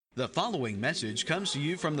The following message comes to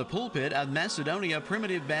you from the pulpit of Macedonia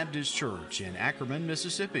Primitive Baptist Church in Ackerman,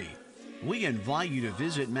 Mississippi. We invite you to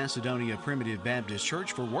visit Macedonia Primitive Baptist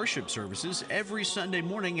Church for worship services every Sunday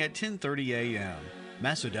morning at 10:30 a.m.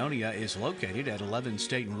 Macedonia is located at 11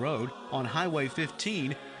 Staten Road on Highway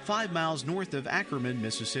 15, 5 miles north of Ackerman,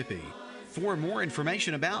 Mississippi. For more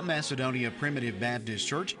information about Macedonia Primitive Baptist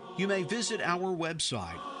Church, you may visit our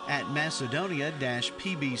website at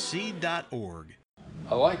macedonia-pbc.org.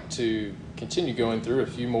 I'd like to continue going through a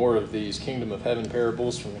few more of these Kingdom of Heaven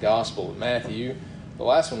parables from the Gospel of Matthew. The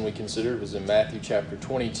last one we considered was in Matthew chapter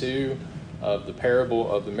 22 of the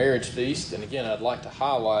parable of the marriage feast. And again, I'd like to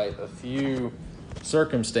highlight a few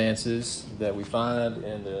circumstances that we find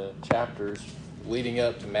in the chapters leading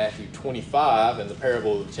up to Matthew 25 and the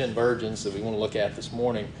parable of the 10 virgins that we want to look at this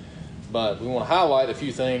morning. But we want to highlight a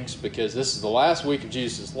few things because this is the last week of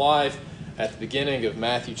Jesus' life. At the beginning of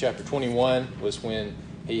Matthew chapter 21 was when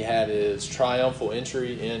he had his triumphal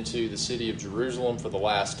entry into the city of Jerusalem for the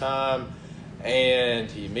last time, and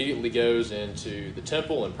he immediately goes into the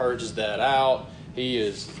temple and purges that out. He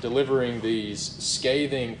is delivering these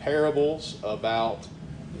scathing parables about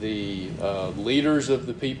the leaders of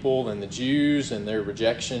the people and the Jews and their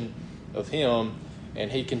rejection of him,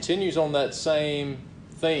 and he continues on that same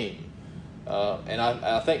theme. And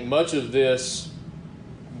I think much of this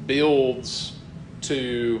builds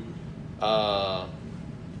to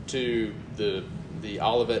the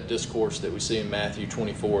Olivet discourse that we see in Matthew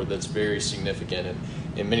 24 that's very significant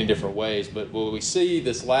in many different ways. But we see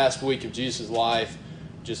this last week of Jesus' life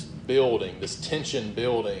just building, this tension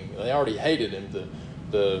building. They already hated him,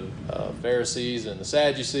 the Pharisees and the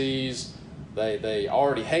Sadducees. They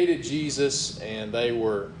already hated Jesus, and they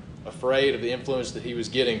were afraid of the influence that he was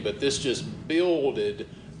getting. But this just builded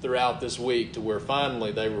throughout this week to where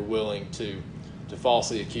finally they were willing to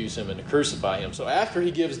falsely accuse him and to crucify him. So after he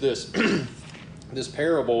gives this this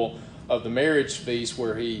parable of the marriage feast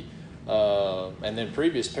where he, and then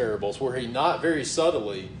previous parables, where he not very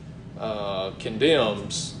subtly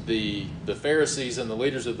condemns the Pharisees and the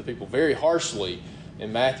leaders of the people very harshly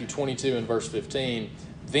in Matthew 22 and verse 15,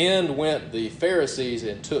 then went the Pharisees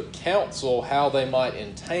and took counsel how they might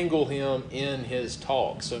entangle him in his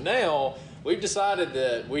talk. So now we've decided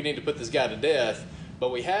that we need to put this guy to death,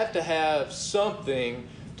 but we have to have something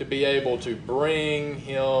to be able to bring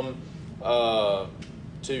him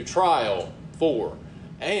to trial for.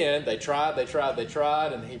 And they tried,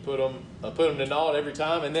 and he put them to naught every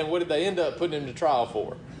time. And then what did they end up putting him to trial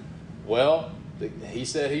for? Well, he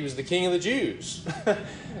said he was the king of the Jews.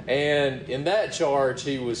 And in that charge,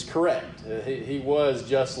 he was correct. He was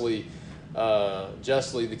justly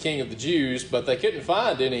the king of the Jews, but they couldn't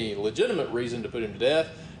find any legitimate reason to put him to death,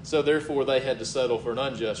 so therefore they had to settle for an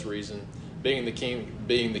unjust reason, being the king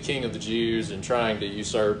of the Jews and trying to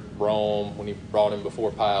usurp Rome when he brought him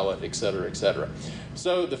before Pilate, etc., etc.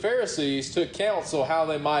 So the Pharisees took counsel how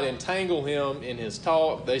they might entangle him in his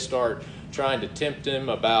talk. They start trying to tempt him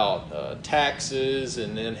about taxes,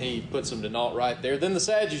 and then he puts them to naught right there. Then the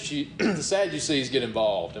Sadducees get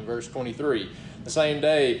involved in verse 23. The same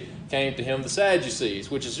day came to him the Sadducees,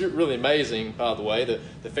 which is really amazing, by the way. The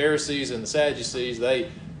Pharisees and the Sadducees, they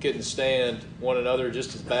couldn't stand one another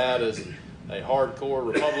just as bad as a hardcore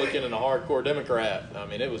Republican and a hardcore Democrat. I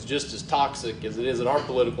mean, it was just as toxic as it is in our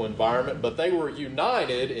political environment, but they were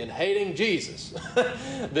united in hating Jesus.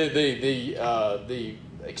 The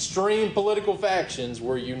extreme political factions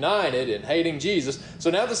were united in hating Jesus. So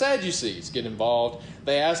now the Sadducees get involved.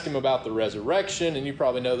 They ask him about the resurrection, and you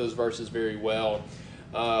probably know those verses very well,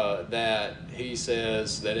 that he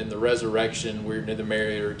says that in the resurrection we're neither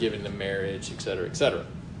married or given in marriage, etc., etc.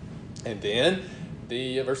 And then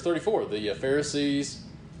verse 34, the Pharisees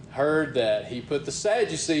heard that he put the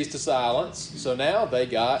Sadducees to silence, so now they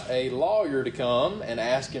got a lawyer to come and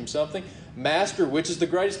ask him something. Master, which is the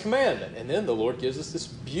greatest commandment? And then the Lord gives us this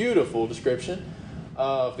beautiful description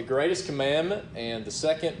of the greatest commandment, and the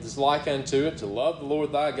second is like unto it, to love the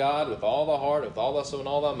Lord thy God with all thy heart, with all thy soul, and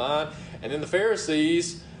all thy mind. And then the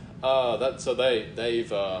Pharisees,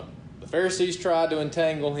 the Pharisees tried to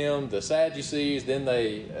entangle him. The Sadducees, then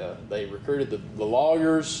they recruited the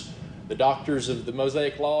lawyers, the doctors of the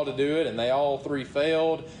Mosaic Law to do it, and they all three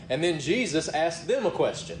failed. And then Jesus asked them a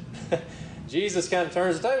question. Jesus kind of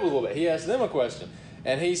turns the table a little bit. He asks them a question.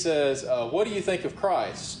 And he says, what do you think of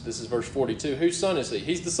Christ? This is verse 42. Whose son is he?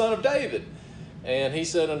 He's the son of David. And he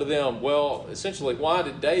said unto them, well, essentially, why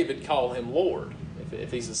did David call him Lord?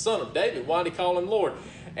 If he's the son of David, why did he call him Lord?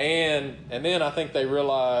 And then I think they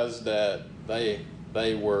realized that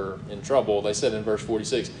they were in trouble. They said in verse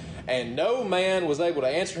 46, and no man was able to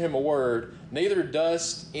answer him a word, neither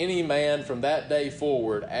dost any man from that day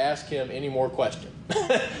forward ask him any more question.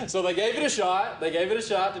 So they gave it a shot. They gave it a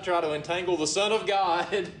shot to try to entangle the Son of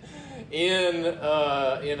God in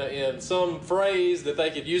some phrase that they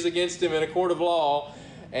could use against him in a court of law.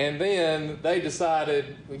 And then they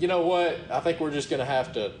decided, you know what, I think we're just going to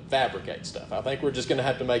have to fabricate stuff. I think we're just going to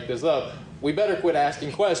have to make this up. We better quit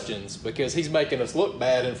asking questions because he's making us look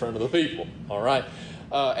bad in front of the people. All right?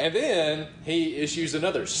 And then he issues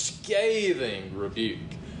another scathing rebuke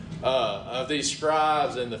of these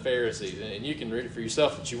scribes and the Pharisees. And you can read it for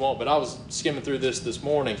yourself if you want, but I was skimming through this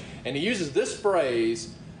morning, and he uses this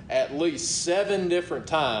phrase at least 7 different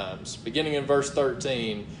times, beginning in verse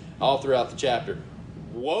 13, all throughout the chapter.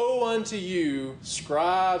 Woe unto you,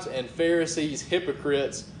 scribes and Pharisees,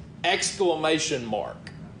 hypocrites, exclamation mark.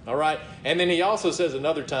 All right? And then he also says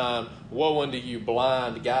another time, woe unto you,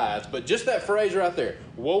 blind guides. But just that phrase right there,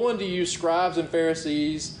 woe unto you, scribes and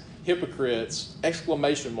Pharisees, hypocrites,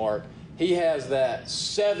 exclamation mark. He has that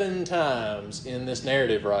 7 times in this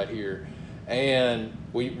narrative right here. And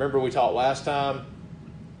we talked last time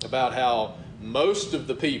about how most of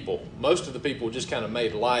the people just kind of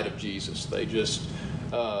made light of Jesus. They just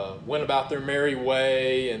went about their merry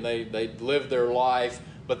way, and they lived their life.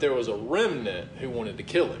 But there was a remnant who wanted to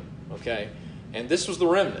kill him, okay? And this was the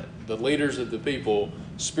remnant, the leaders of the people,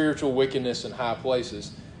 spiritual wickedness in high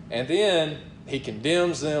places. And then he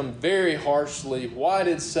condemns them very harshly,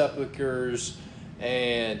 whited sepulchres,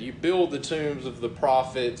 and you build the tombs of the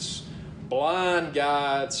prophets, blind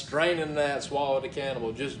guides, straining gnat, swallowed a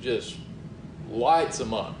cannibal, just lights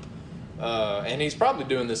them up. And he's probably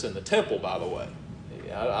doing this in the temple, by the way.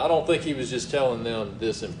 I don't think he was just telling them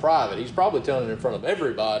this in private. He's probably telling it in front of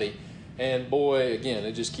everybody. And boy, again,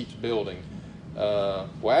 it just keeps building. Well,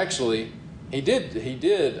 actually, he did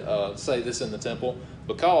say this in the temple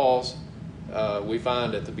because we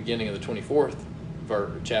find at the beginning of the 24th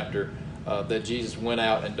chapter that Jesus went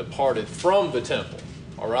out and departed from the temple.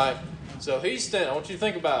 All right? So he's standing. I want you to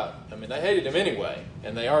think about, they hated him anyway,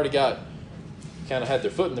 and they already kind of had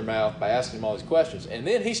their foot in their mouth by asking him all these questions. And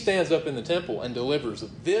then he stands up in the temple and delivers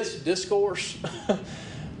this discourse.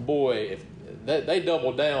 Boy, if they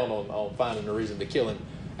doubled down on finding a reason to kill him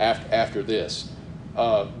after this.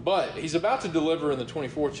 But he's about to deliver in the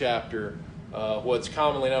 24th chapter what's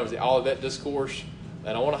commonly known as the Olivet Discourse.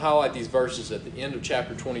 And I want to highlight these verses at the end of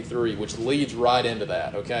chapter 23, which leads right into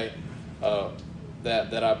that, okay?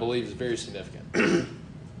 That I believe is very significant.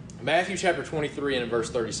 Matthew chapter 23 and in verse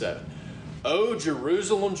 37. O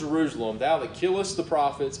Jerusalem, Jerusalem, thou that killest the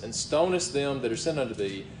prophets and stonest them that are sent unto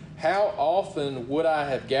thee, how often would I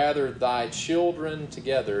have gathered thy children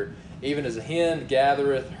together, even as a hen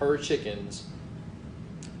gathereth her chickens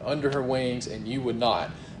under her wings, and you would not.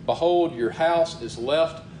 Behold, your house is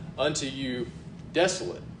left unto you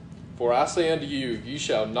desolate. For I say unto you, ye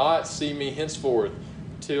shall not see me henceforth,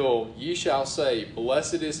 till ye shall say,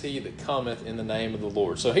 blessed is he that cometh in the name of the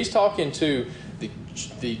Lord. So he's talking to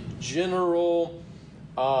the general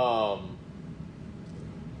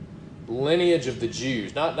lineage of the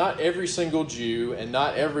Jews. Not every single Jew and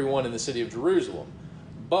not everyone in the city of Jerusalem.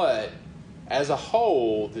 But as a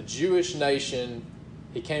whole, the Jewish nation,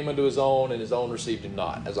 he came unto his own and his own received him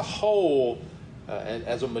not. As a whole, and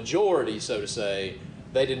as a majority, so to say,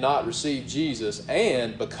 they did not receive Jesus.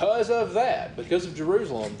 And because of that, because of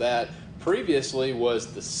Jerusalem, that previously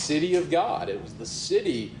was the city of God. It was the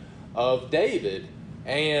city of David.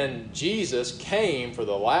 And Jesus came for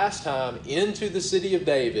the last time into the city of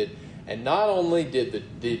David. And not only did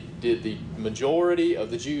the majority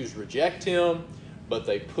of the Jews reject him, but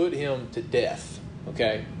they put him to death.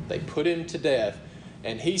 Okay? They put him to death.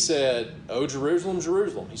 And he said, O Jerusalem,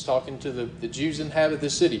 Jerusalem. He's talking to the Jews who inhabit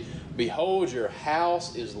this city. Behold, your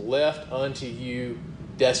house is left unto you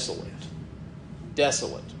desolate.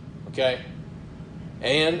 Desolate. Okay?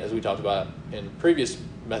 And, as we talked about in previous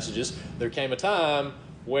messages, there came a time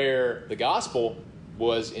where the gospel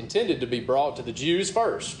was intended to be brought to the Jews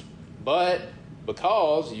first. But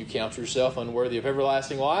because you count yourself unworthy of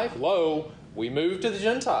everlasting life, lo, we move to the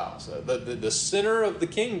Gentiles. The center of the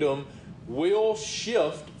kingdom will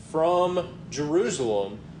shift from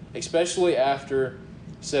Jerusalem, especially after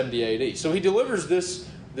 70 AD. So he delivers this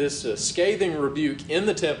scathing rebuke in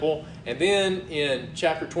the temple, and then in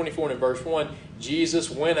chapter 24 and verse 1, Jesus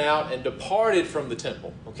went out and departed from the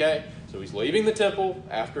temple. Okay? So he's leaving the temple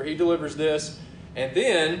after he delivers this, and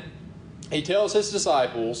then he tells his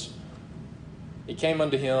disciples, he came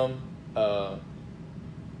unto him,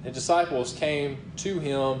 his disciples came to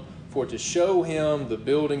him for to show him the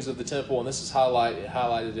buildings of the temple. And this is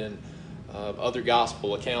highlighted in other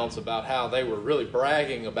gospel accounts about how they were really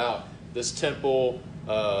bragging about this temple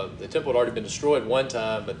The temple had already been destroyed one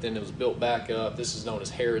time, but then it was built back up. This is known as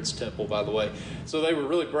Herod's temple, by the way. So they were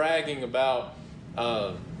really bragging about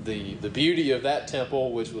the beauty of that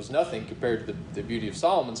temple, which was nothing compared to the beauty of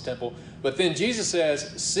Solomon's temple. But then Jesus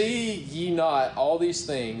says, "See ye not all these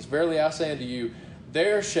things? Verily I say unto you,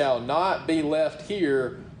 there shall not be left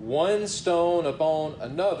here one stone upon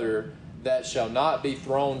another that shall not be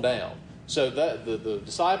thrown down." So the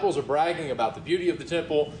disciples are bragging about the beauty of the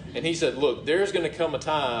temple, and he said, look, there's going to come a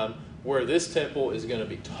time where this temple is going to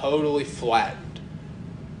be totally flattened.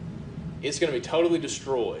 It's going to be totally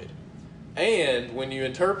destroyed. And when you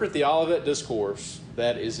interpret the Olivet Discourse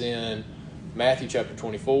that is in Matthew chapter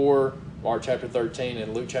 24, Mark chapter 13,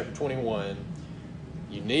 and Luke chapter 21,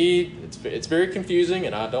 it's very confusing,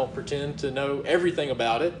 and I don't pretend to know everything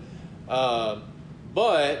about it,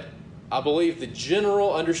 but I believe the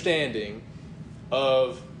general understanding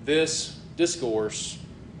of this discourse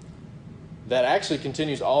that actually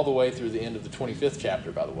continues all the way through the end of the 25th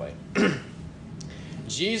chapter, by the way.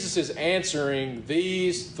 Jesus is answering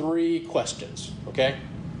these three questions, okay?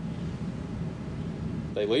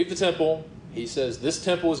 They leave the temple. He says this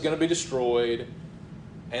temple is going to be destroyed.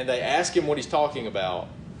 And they ask him what he's talking about.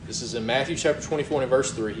 This is in Matthew chapter 24 and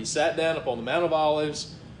verse 3. He sat down upon the Mount of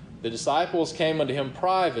Olives. The disciples came unto him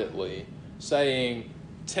privately, saying,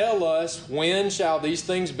 "Tell us, when shall these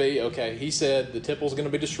things be?" Okay, he said the temple is going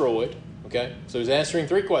to be destroyed. Okay, so he's answering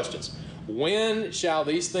three questions. When shall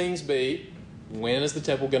these things be? When is the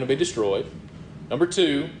temple going to be destroyed? Number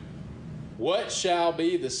two, what shall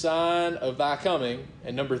be the sign of thy coming?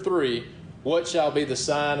 And number three, what shall be the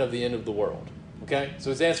sign of the end of the world? Okay, so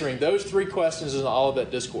he's answering those three questions in all of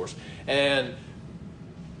that discourse. And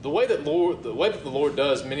the way that the Lord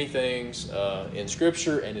does many things in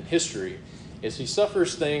Scripture and in history is He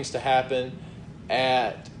suffers things to happen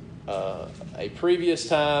at a previous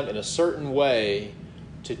time in a certain way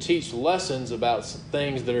to teach lessons about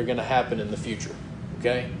things that are going to happen in the future.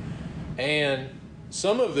 Okay, and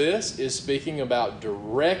some of this is speaking about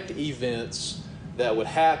direct events that would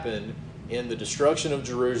happen in the destruction of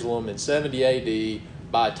Jerusalem in 70 A.D.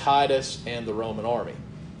 by Titus and the Roman army.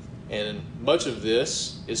 And much of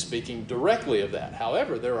this is speaking directly of that.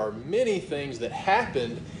 However, there are many things that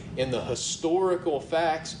happened in the historical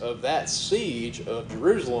facts of that siege of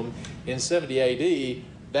Jerusalem in 70 A.D.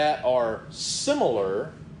 that are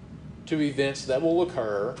similar to events that will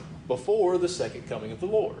occur before the second coming of the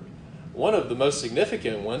Lord. One of the most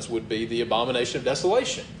significant ones would be the abomination of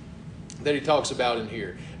desolation that he talks about in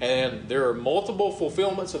here. And there are multiple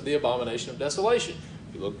fulfillments of the abomination of desolation.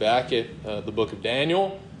 If you look back at the book of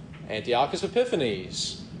Daniel, Antiochus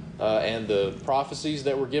Epiphanes, and the prophecies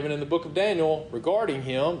that were given in the book of Daniel regarding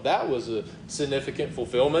him, that was a significant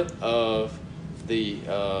fulfillment of the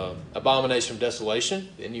abomination of desolation.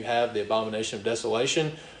 Then you have the abomination of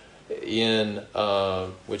desolation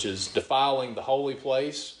which is defiling the holy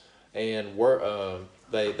place, and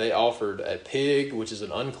they offered a pig, which is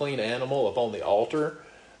an unclean animal, upon the altar,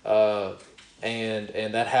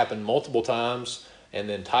 and that happened multiple times. And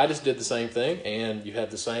then Titus did the same thing, and you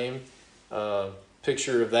have the same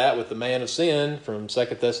picture of that with the man of sin from 2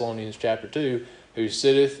 Thessalonians chapter 2, who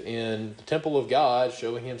sitteth in the temple of God,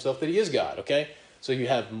 showing himself that he is God. Okay, so you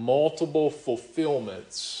have multiple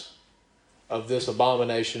fulfillments of this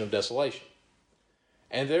abomination of desolation,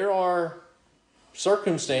 and there are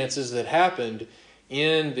circumstances that happened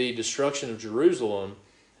in the destruction of Jerusalem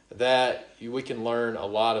that we can learn a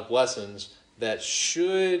lot of lessons that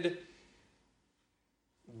should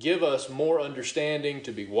give us more understanding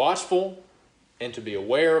to be watchful and to be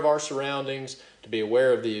aware of our surroundings, to be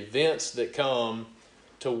aware of the events that come,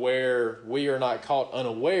 to where we are not caught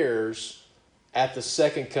unawares at the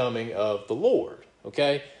second coming of the Lord.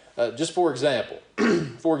 Okay? Just for example,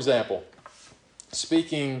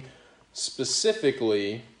 speaking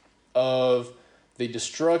specifically of the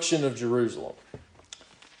destruction of Jerusalem.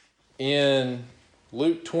 In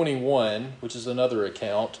Luke 21, which is another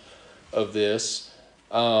account of this,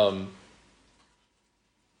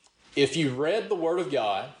 if you read the Word of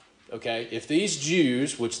God, okay, if these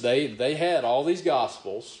Jews, which they had all these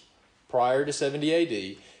Gospels prior to 70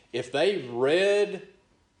 A.D., if they read,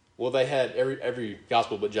 well, they had every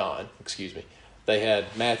Gospel but John, They had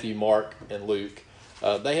Matthew, Mark, and Luke.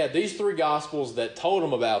 They had these three Gospels that told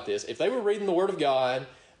them about this. If they were reading the Word of God,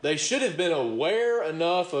 they should have been aware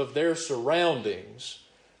enough of their surroundings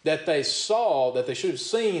that they should have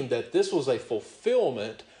seen that this was a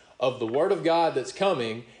fulfillment of the Word of God that's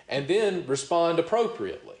coming, and then respond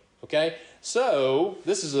appropriately. Okay? So,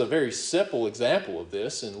 this is a very simple example of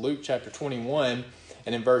this in Luke chapter 21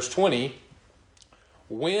 and in verse 20.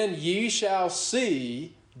 When ye shall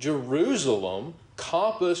see Jerusalem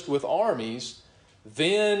compassed with armies,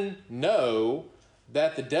 then know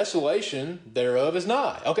that the desolation thereof is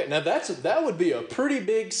nigh. Okay, now that would be a pretty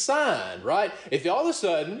big sign, right? If all of a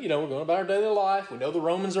sudden, we're going about our daily life, we know the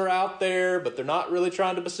Romans are out there, but they're not really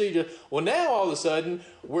trying to besiege us. Well, now all of a sudden,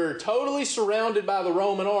 we're totally surrounded by the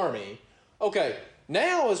Roman army. Okay,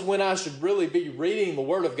 now is when I should really be reading the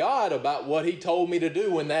Word of God about what He told me to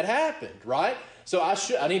do when that happened, right? So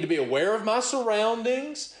I need to be aware of my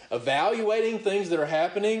surroundings, evaluating things that are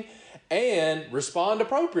happening, and respond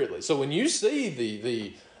appropriately. So when you see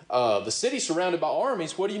the city surrounded by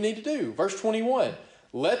armies, what do you need to do? Verse 21,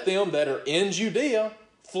 let them that are in Judea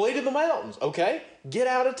flee to the mountains. Okay, get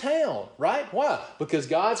out of town, right? Why? Because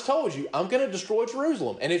God's told you, I'm going to destroy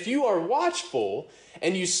Jerusalem. And if you are watchful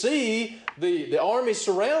and you see the army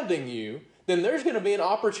surrounding you, then there's going to be an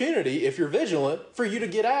opportunity, if you're vigilant, for you to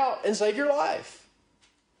get out and save your life.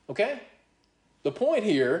 Okay? The point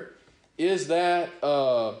here is that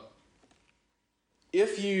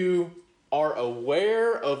if you are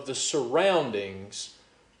aware of the surroundings,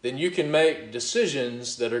 then you can make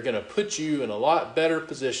decisions that are going to put you in a lot better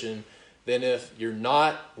position than if you're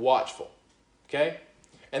not watchful. Okay?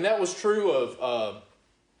 And that was true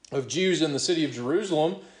of Jews in the city of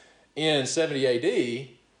Jerusalem in 70 AD.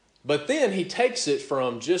 But then he takes it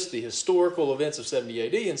from just the historical events of 70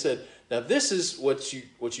 AD and said, now this is what you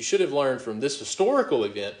should have learned from this historical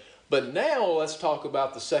event, but now let's talk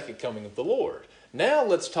about the second coming of the Lord. Now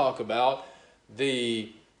let's talk about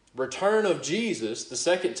the return of Jesus the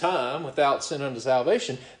second time without sin unto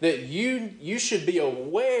salvation, that you should be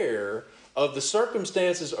aware of the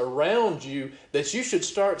circumstances around you, that you should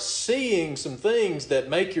start seeing some things that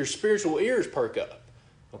make your spiritual ears perk up.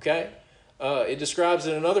 Okay? It describes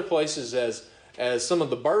it in other places as some of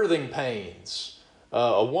the birthing pains.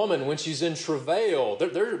 A woman, when she's in travail,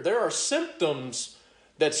 there are symptoms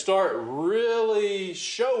that start really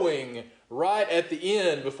showing right at the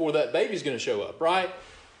end before that baby's going to show up, right?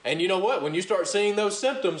 And you know what? When you start seeing those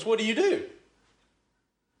symptoms, what do?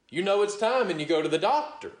 You know it's time and you go to the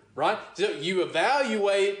doctor, right? So you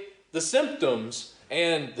evaluate the symptoms,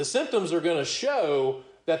 and the symptoms are going to show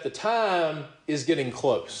that the time is getting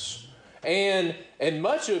close. And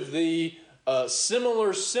much of the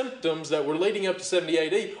similar symptoms that were leading up to 70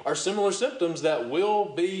 AD are similar symptoms that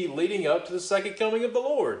will be leading up to the second coming of the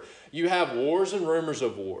Lord. You have wars and rumors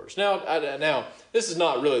of wars. Now, this is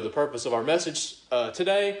not really the purpose of our message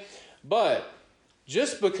today, but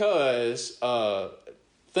just because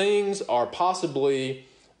things are possibly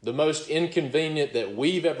the most inconvenient that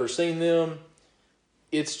we've ever seen them,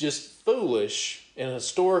 it's just foolish in a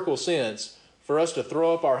historical sense for us to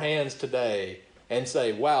throw up our hands today and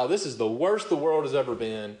say, wow, this is the worst the world has ever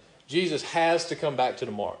been. Jesus has to come back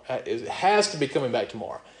tomorrow. It has to be coming back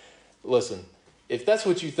tomorrow. Listen, if that's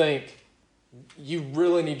what you think, you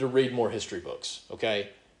really need to read more history books, okay?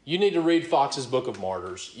 You need to read Fox's Book of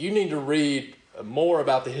Martyrs. You need to read more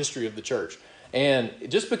about the history of the church. And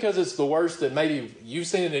just because it's the worst that maybe you've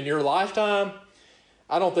seen it in your lifetime,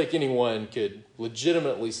 I don't think anyone could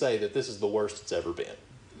legitimately say that this is the worst it's ever been,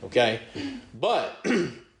 okay? But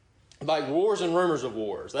like wars and rumors of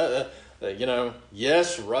wars,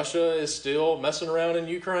 yes, Russia is still messing around in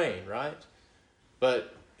Ukraine, right?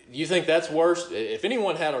 But you think that's worse? If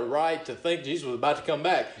anyone had a right to think Jesus was about to come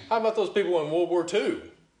back, how about those people in World War II,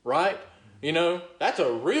 right? That's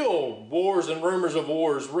a real wars and rumors of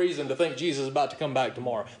wars reason to think Jesus is about to come back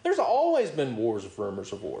tomorrow. There's always been wars and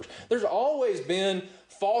rumors of wars. There's always been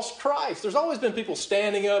false Christ. There's always been people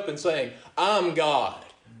standing up and saying, I'm God.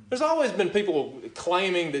 There's always been people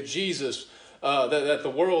claiming that Jesus, that the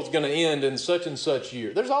world's going to end in such and such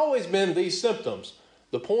year. There's always been these symptoms.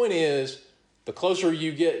 The point is, the closer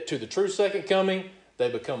you get to the true second coming, they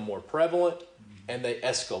become more prevalent and they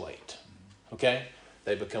escalate. Okay?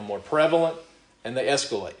 They become more prevalent and they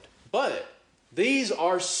escalate. But these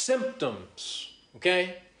are symptoms.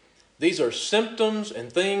 Okay? These are symptoms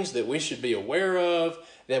and things that we should be aware of,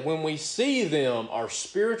 that when we see them, our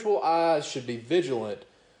spiritual eyes should be vigilant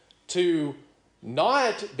to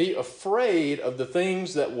not be afraid of the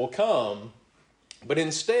things that will come, but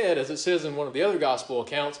instead, as it says in one of the other gospel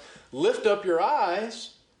accounts, lift up your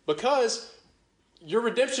eyes because your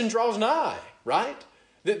redemption draws nigh, right?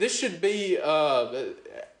 This should be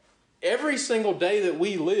every single day that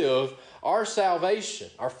we live, our salvation,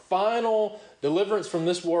 our final deliverance from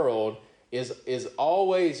this world is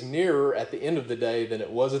always nearer at the end of the day than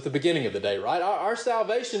it was at the beginning of the day, right? Our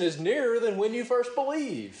salvation is nearer than when you first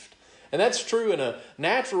believed. And that's true in a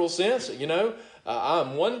natural sense.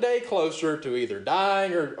 I'm one day closer to either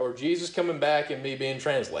dying or Jesus coming back and me being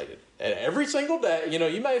translated. And every single day,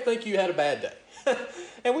 you may think you had a bad day.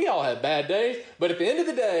 And we all have bad days. But at the end of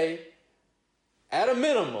the day, at a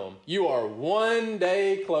minimum, you are one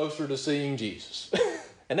day closer to seeing Jesus.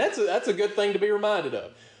 And that's a good thing to be reminded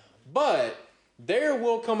of. But there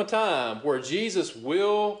will come a time where Jesus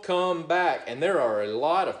will come back, and there are a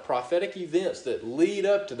lot of prophetic events that lead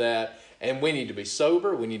up to that, and we need to be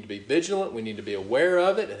sober, we need to be vigilant, we need to be aware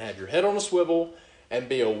of it, and have your head on a swivel, and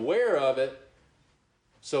be aware of it,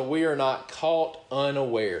 so we are not caught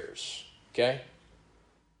unawares, okay?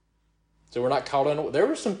 So we're not caught unawares. There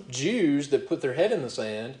were some Jews that put their head in the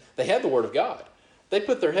sand. They had the Word of God. They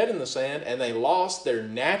put their head in the sand, and they lost their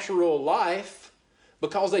natural life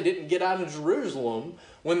because they didn't get out of Jerusalem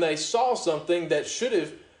when they saw something that should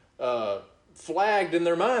have flagged in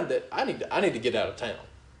their mind that I need to get out of town.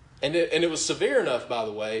 And it was severe enough, by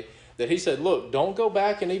the way, that he said, look, don't go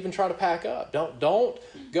back and even try to pack up. Don't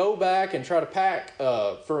go back and try to pack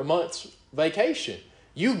for a month's vacation.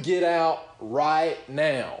 You get out right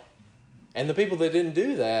now. And the people that didn't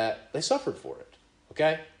do that, they suffered for it.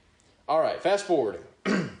 Okay? All right, fast forwarding.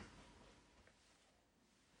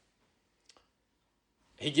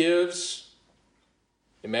 He gives,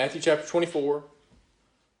 in Matthew chapter 24,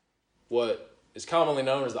 what is commonly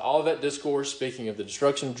known as the Olivet Discourse, speaking of the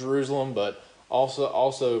destruction of Jerusalem, but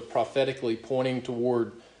also prophetically pointing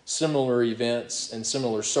toward similar events and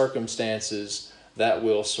similar circumstances that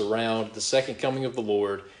will surround the second coming of the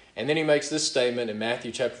Lord. And then he makes this statement in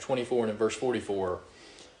Matthew chapter 24 and in verse 44.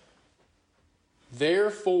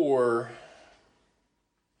 Therefore,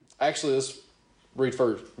 actually, let's read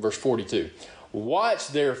first verse 42. Watch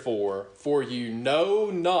therefore, for you know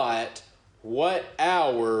not what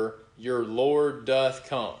hour your Lord doth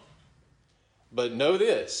come. But know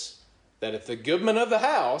this, that if the goodman of the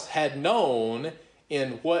house had known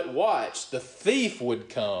in what watch the thief would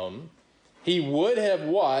come, he would have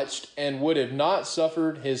watched and would have not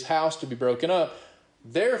suffered his house to be broken up.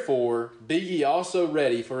 Therefore, be ye also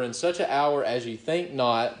ready, for in such an hour as ye think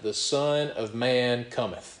not, the Son of Man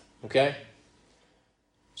cometh. Okay?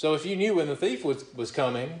 So if you knew when the thief was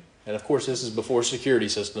coming, and of course this is before security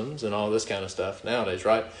systems and all this kind of stuff nowadays,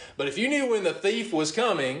 right? But if you knew when the thief was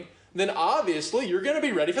coming, then obviously you're going to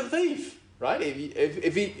be ready for the thief, right?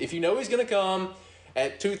 If you know he's going to come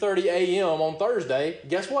at 2:30 a.m. on Thursday,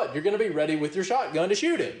 guess what? You're going to be ready with your shotgun to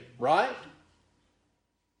shoot him, right?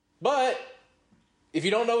 But if you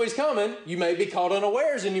don't know he's coming, you may be caught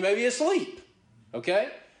unawares and you may be asleep, okay?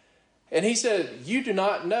 And he said, you do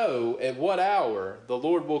not know at what hour the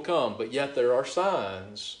Lord will come, but yet there are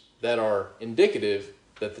signs that are indicative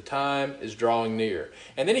that the time is drawing near.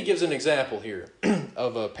 And then he gives an example here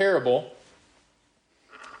of a parable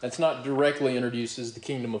that's not directly introduced as the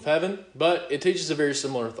kingdom of heaven, but it teaches a very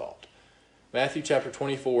similar thought. Matthew chapter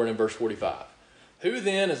 24 and in verse 45. Who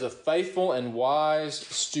then is a faithful and wise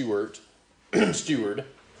servant? Let's get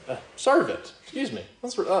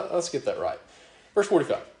that right. Verse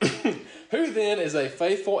 45. Who then is a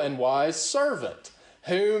faithful and wise servant,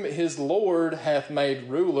 whom his Lord hath made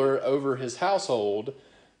ruler over his household,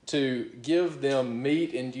 to give them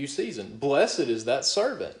meat in due season? Blessed is that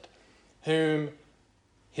servant, whom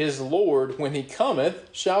his Lord, when he cometh,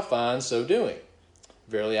 shall find so doing.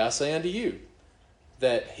 Verily I say unto you,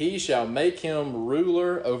 that he shall make him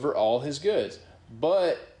ruler over all his goods.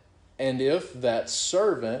 And if that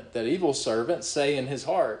servant, that evil servant, say in his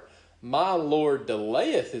heart, my Lord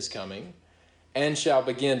delayeth his coming, and shall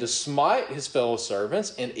begin to smite his fellow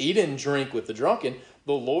servants, and eat and drink with the drunken,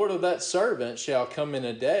 the Lord of that servant shall come in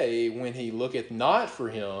a day when he looketh not for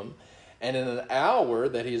him, and in an hour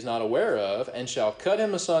that he is not aware of, and shall cut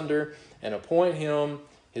him asunder, and appoint him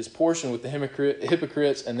his portion with the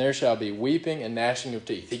hypocrites, and there shall be weeping and gnashing of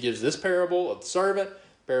teeth. He gives this parable of the servant,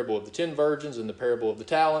 parable of the 10 virgins, and the parable of the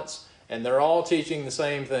talents, and they're all teaching the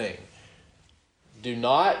same thing. Do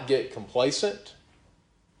not get complacent.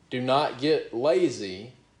 Do not get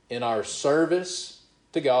lazy in our service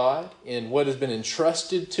to God, in what has been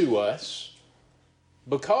entrusted to us,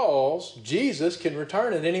 because Jesus can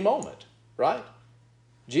return at any moment, right?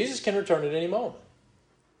 Jesus can return at any moment.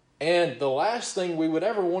 And the last thing we would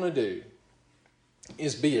ever want to do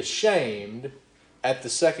is be ashamed at the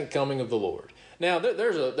second coming of the Lord. Now,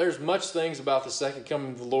 there's much things about the second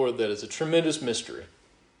coming of the Lord that is a tremendous mystery.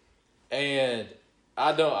 And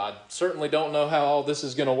I certainly don't know how all this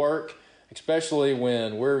is going to work, especially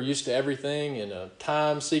when we're used to everything in a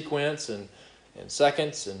time sequence and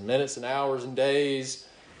seconds and minutes and hours and days,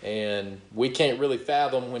 and we can't really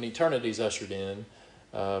fathom when eternity's ushered in.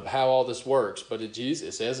 how all this works. But it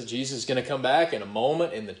says that Jesus is going to come back in a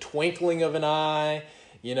moment, in the twinkling of an eye.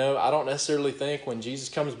 You know, I don't necessarily think when Jesus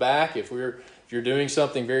comes back, if you're doing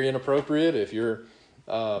something very inappropriate, if you're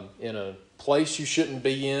in a place you shouldn't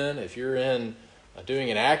be in, if you're in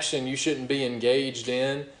doing an action you shouldn't be engaged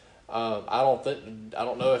in, I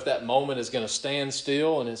don't know if that moment is going to stand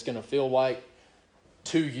still and it's going to feel like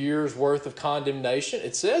 2 years worth of condemnation.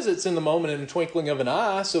 It says it's in the moment, in the twinkling of an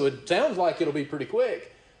eye, so it sounds like it'll be pretty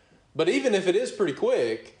quick. But even if it is pretty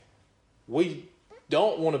quick, we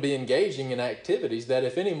don't want to be engaging in activities that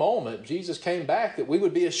if any moment Jesus came back, that we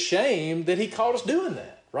would be ashamed that he caught us doing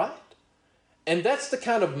that, right? And that's the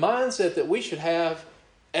kind of mindset that we should have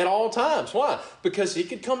at all times. Why? Because he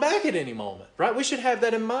could come back at any moment, right? We should have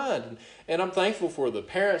that in mind. And I'm thankful for the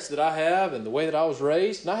parents that I have and the way that I was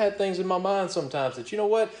raised. And I had things in my mind sometimes that, you know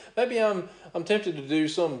what, maybe I'm tempted to do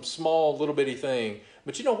some small little bitty thing.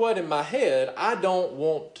 But you know what, in my head, I don't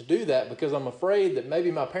want to do that because I'm afraid that maybe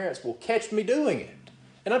my parents will catch me doing it.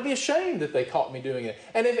 And I'd be ashamed that they caught me doing it.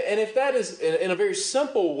 And if that is in a very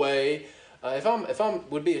simple way, if I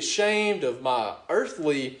would be ashamed of my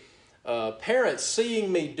earthly parents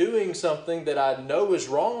seeing me doing something that I know is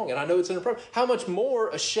wrong and I know it's inappropriate, how much more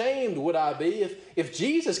ashamed would I be if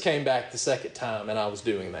Jesus came back the second time and I was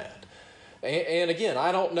doing that? And again,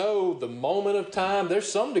 I don't know the moment of time.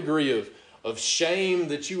 There's some degree of shame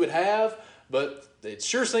that you would have, but it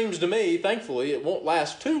sure seems to me, thankfully, it won't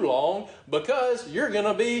last too long because you're going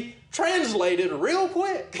to be translated real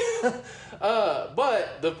quick.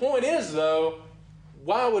 But the point is, though,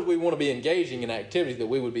 why would we want to be engaging in activities that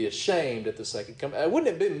we would be ashamed at the second coming?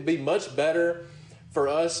 Wouldn't it be much better for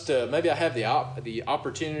us to, maybe I have the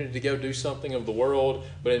opportunity to go do something of the world,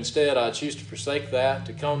 but instead I choose to forsake that,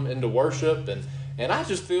 to come into worship, and I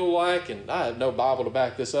just feel like, and I have no Bible to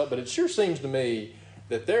back this up, but it sure seems to me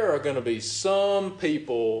that there are going to be some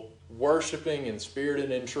people worshiping in spirit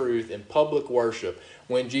and in truth in public worship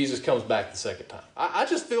when Jesus comes back the second time. I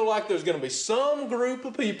just feel like there's going to be some group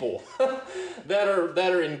of people that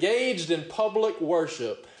are engaged in public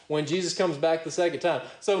worship when Jesus comes back the second time.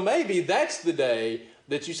 So maybe that's the day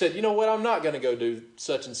that you said, you know what, I'm not going to go do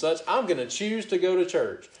such and such. I'm going to choose to go to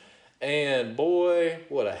church. And boy,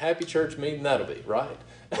 what a happy church meeting that'll be, right?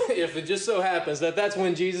 If it just so happens that that's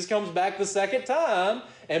when Jesus comes back the second time.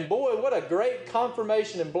 And boy, what a great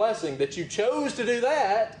confirmation and blessing that you chose to do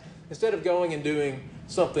that instead of going and doing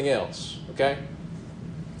something else, okay?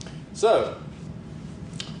 So,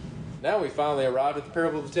 now we finally arrived at the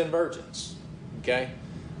parable of the 10 virgins, okay?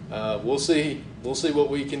 We'll see what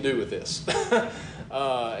we can do with this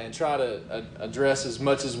and try to address as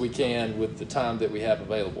much as we can with the time that we have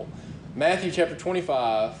available. Matthew chapter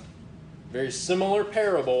 25, very similar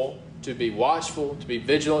parable, to be watchful, to be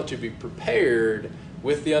vigilant, to be prepared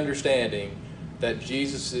with the understanding that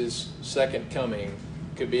Jesus' second coming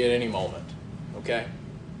could be at any moment. Okay?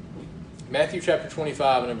 Matthew chapter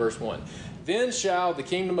 25 and in verse 1. Then shall the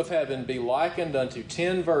kingdom of heaven be likened unto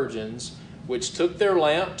 10 virgins, which took their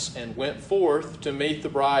lamps and went forth to meet the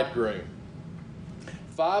bridegroom.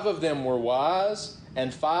 5 of them were wise,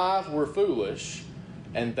 and 5 were foolish.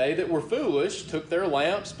 And they that were foolish took their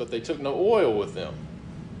lamps, but they took no oil with them.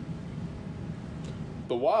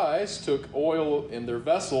 The wise took oil in their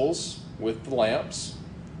vessels with the lamps,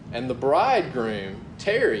 and the bridegroom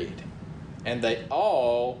tarried, and they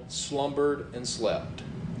all slumbered and slept.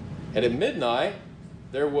 And at midnight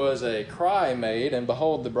there was a cry made, and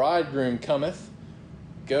behold, the bridegroom cometh,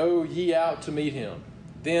 go ye out to meet him.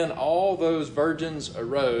 Then all those virgins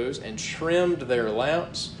arose and trimmed their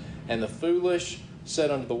lamps, and the foolish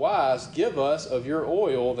said unto the wise, give us of your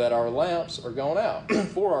oil, that our lamps are gone out,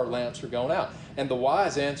 for our lamps are gone out. And the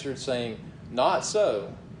wise answered, saying, not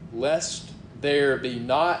so, lest there be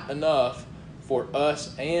not enough for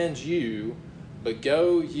us and you, but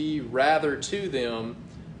go ye rather to them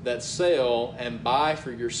that sell and buy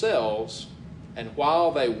for yourselves. And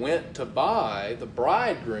while they went to buy, the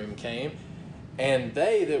bridegroom came, and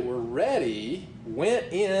they that were ready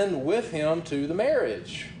went in with him to the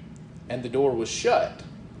marriage. And the door was shut.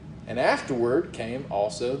 And afterward came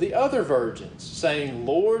also the other virgins, saying,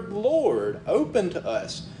 Lord, Lord, open to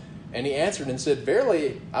us. And he answered and said,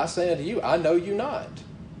 verily I say unto you, I know you not.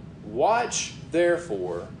 Watch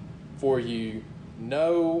therefore, for you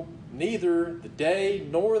know neither the day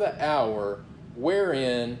nor the hour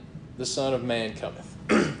wherein the Son of Man cometh.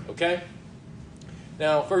 Okay?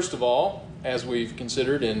 Now, first of all, as we've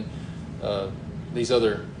considered in these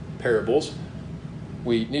other parables,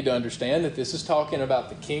 we need to understand that this is talking about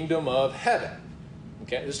the kingdom of heaven.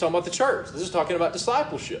 Okay? This is talking about the church. This is talking about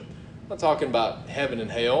discipleship. I'm not talking about heaven and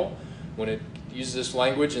hell when it uses this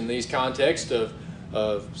language in these contexts of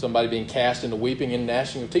of somebody being cast into weeping and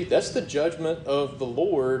gnashing of teeth. That's the judgment of the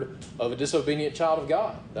Lord of a disobedient child of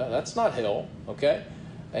God. That's not hell, okay?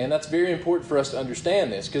 And that's very important for us to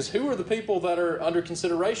understand this, because who are the people that are under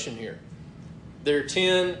consideration here? There are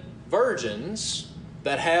 10 virgins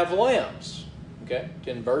that have lamps, okay?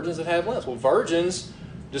 10 virgins that have lamps. Well, virgins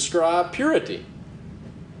describe purity.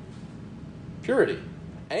 Purity.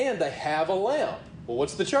 And they have a lamp. Well,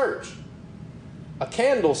 what's the church? A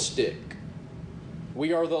candlestick.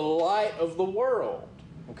 We are the light of the world,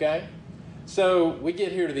 okay? So we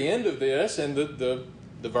get here to the end of this, and the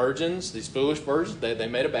virgins, these foolish virgins, they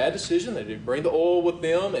made a bad decision. They didn't bring the oil with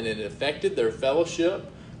them, and it affected their fellowship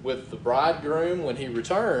with the bridegroom when he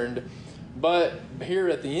returned. But here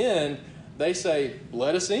at the end, they say,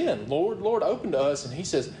 let us in. Lord, Lord, open to us. And he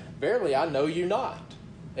says, verily, I know you not.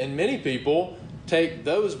 And many people take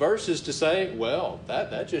those verses to say, well,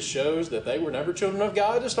 that just shows that they were never children of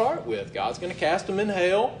God to start with. God's going to cast them in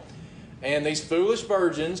hell. And these foolish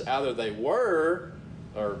virgins, either they were,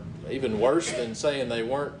 or even worse than saying they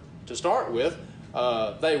weren't to start with,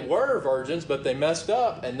 they were virgins, but they messed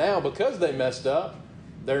up. And now because they messed up,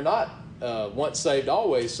 they're not once saved,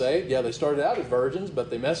 always saved. Yeah, they started out as virgins, but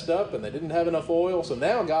they messed up and they didn't have enough oil. So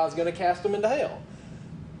now God's going to cast them into hell.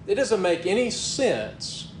 It doesn't make any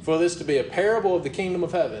sense for this to be a parable of the kingdom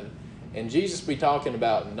of heaven and Jesus be talking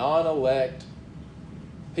about non-elect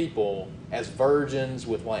people as virgins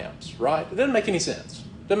with lamps, right? It doesn't make any sense.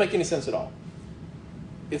 It doesn't make any sense at all.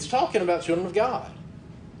 It's talking about children of God.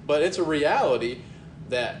 But it's a reality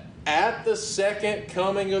that at the second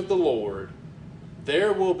coming of the Lord,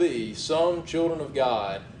 there will be some children of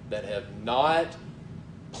God that have not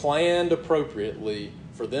planned appropriately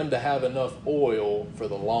for them to have enough oil for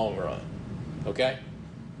the long run. Okay?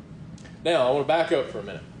 Now, I want to back up for a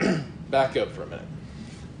minute.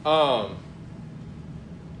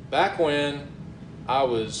 Back when I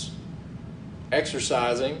was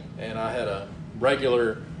exercising and I had a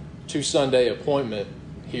regular 2-Sunday appointment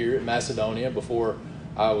here at Macedonia before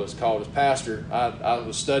I was called as pastor, I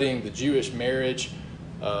was studying the Jewish marriage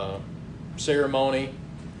ceremony,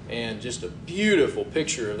 and just a beautiful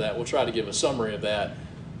picture of that. We'll try to give a summary of that.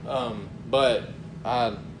 But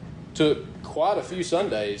I took quite a few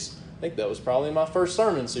Sundays. I think that was probably my first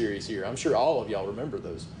sermon series here. I'm sure all of y'all remember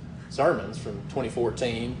those sermons from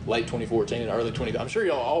 2014, late 2014 and early 20. I'm sure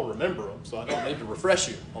y'all all remember them, so I don't need to refresh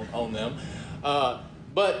you on them.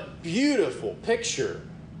 But beautiful picture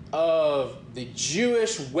of the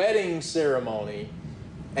Jewish wedding ceremony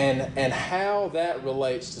and how that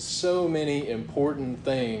relates to so many important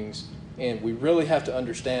things. And we really have to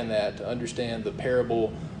understand that to understand the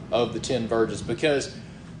parable of the 10 virgins, because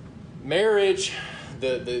marriage,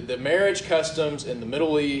 the marriage customs in the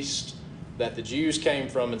Middle East that the Jews came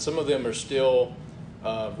from, and some of them are still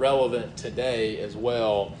relevant today as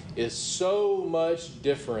well, is so much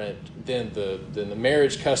different than the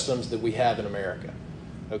marriage customs that we have in America.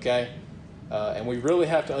 Okay? And we really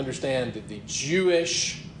have to understand that the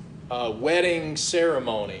Jewish wedding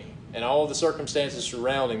ceremony and all of the circumstances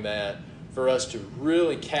surrounding that for us to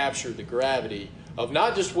really capture the gravity of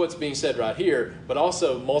not just what's being said right here, but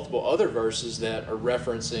also multiple other verses that are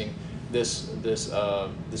referencing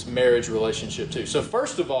this marriage relationship too. So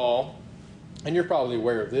first of all, and you're probably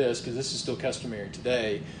aware of this because this is still customary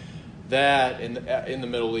today, that in the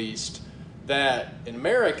Middle East, that in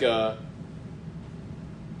America,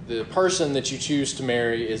 the person that you choose to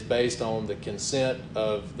marry is based on the consent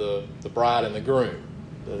of the bride and the groom.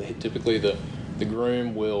 Typically, the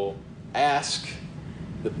groom will ask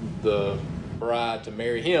the bride to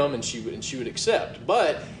marry him, and she would accept.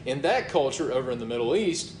 But in that culture over in the Middle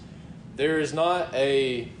East, there is not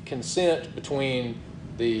a consent between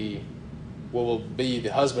what will be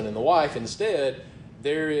the husband and the wife. Instead,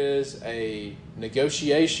 there is a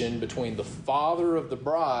negotiation between the father of the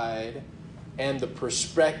bride and the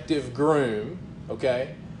prospective groom,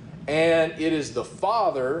 okay? And it is the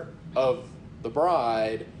father of the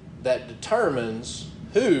bride that determines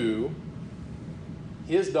who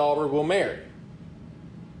his daughter will marry.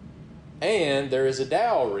 And there is a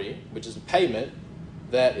dowry, which is a payment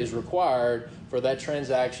that is required for that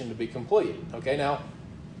transaction to be completed. Okay, now,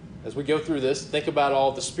 as we go through this, think about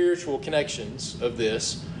all the spiritual connections of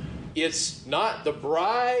this. It's not the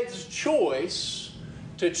bride's choice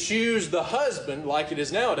to choose the husband like it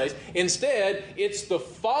is nowadays. Instead, it's the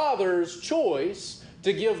father's choice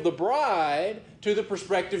to give the bride to the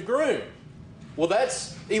prospective groom. Well,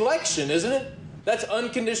 that's election, isn't it? That's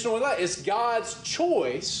unconditional election. It's God's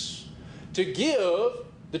choice to give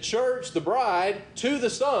the church, the bride, to the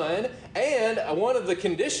son. And one of the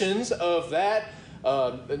conditions of that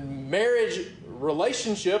marriage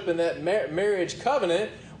relationship and that marriage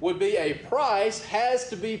covenant would be a price has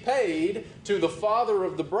to be paid to the father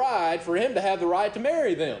of the bride for him to have the right to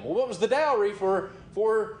marry them. Well, what was the dowry for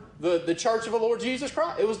the church of the Lord Jesus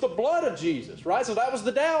Christ? It was the blood of Jesus, right? So that was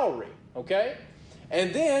the dowry, okay?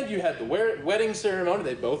 And then you had the wedding ceremony.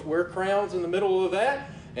 They both wear crowns in the middle of that.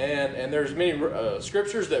 And there's many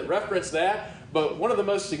scriptures that reference that. But one of the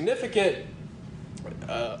most significant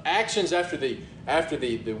actions after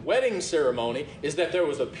the wedding ceremony is that there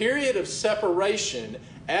was a period of separation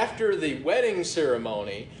after the wedding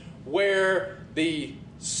ceremony where the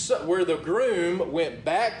groom went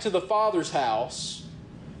back to the father's house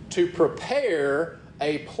to prepare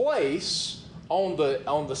a place on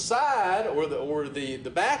the side or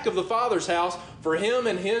the back of the father's house for him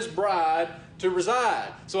and his bride to reside.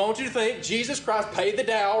 So I want you to think Jesus Christ paid the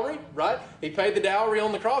dowry, right? He paid the dowry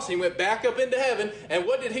on the cross. He went back up into heaven. And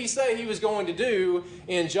what did he say he was going to do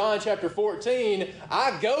in John chapter 14?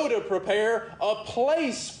 I go to prepare a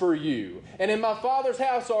place for you. And in my Father's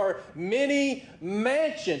house are many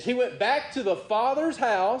mansions. He went back to the Father's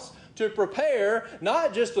house to prepare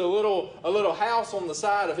not just a little house on the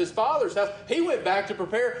side of his Father's house. He went back to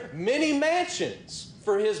prepare many mansions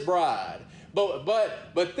for his bride.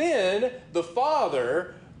 But then the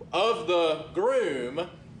father of the groom,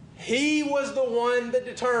 he was the one that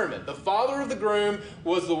determined. The father of the groom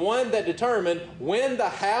was the one that determined when the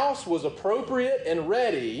house was appropriate and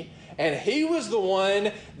ready. And he was the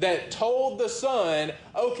one that told the son,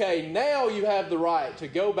 okay, now you have the right to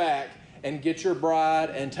go back and get your bride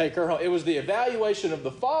and take her home. It was the evaluation of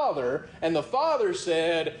the father. And the father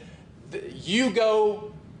said, you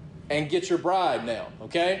go and get your bride now,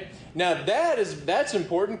 okay? Now that's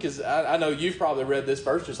important because I know you've probably read this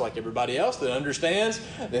verse just like everybody else that understands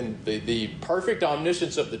then the perfect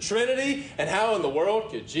omniscience of the Trinity and how in the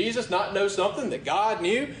world could Jesus not know something that God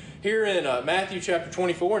knew? Here in Matthew chapter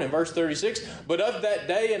 24 and in verse 36, but of that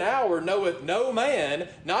day and hour knoweth no man,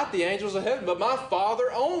 not the angels of heaven, but my Father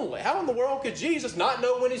only. How in the world could Jesus not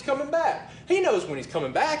know when he's coming back? He knows when he's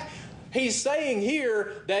coming back. He's saying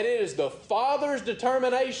here that it is the Father's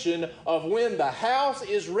determination of when the house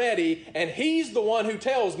is ready, and he's the one who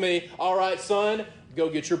tells me, all right, son, go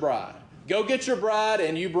get your bride. Go get your bride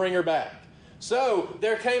and you bring her back. So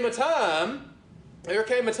there came a time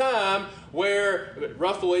where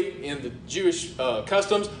roughly in the Jewish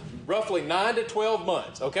customs, roughly 9 to 12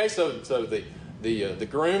 months. Okay, so the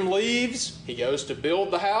groom leaves. He goes to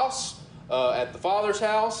build the house at the father's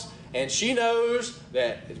house. And she knows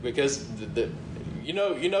that because you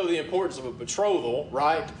know the importance of a betrothal,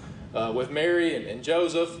 right? With Mary and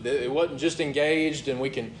Joseph, it wasn't just engaged and we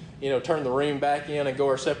can turn the ring back in and go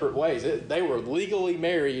our separate ways. They were legally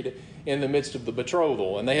married in the midst of the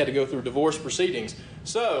betrothal, and they had to go through divorce proceedings.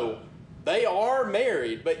 So they are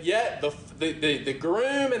married, but yet the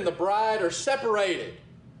groom and the bride are separated.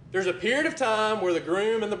 There's a period of time where the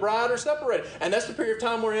groom and the bride are separated, and that's the period of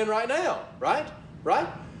time we're in right now, right? Right?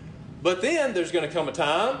 But then there's going to come a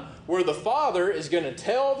time where the father is going to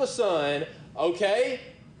tell the son, okay,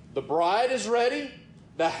 the bride is ready,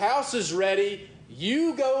 the house is ready,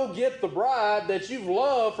 you go get the bride that you've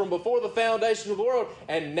loved from before the foundation of the world,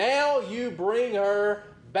 and now you bring her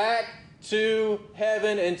back to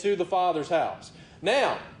heaven and to the Father's house.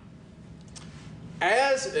 Now,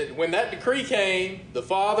 when that decree came, the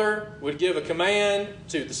father would give a command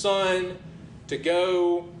to the son to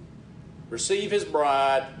go receive his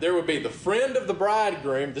bride. There would be the friend of the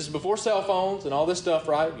bridegroom. This is before cell phones and all this stuff,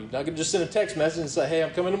 right? You're not going to just send a text message and say, hey,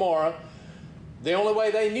 I'm coming tomorrow. The only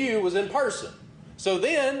way they knew was in person. So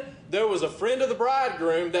then there was a friend of the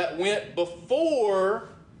bridegroom that went before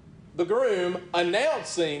the groom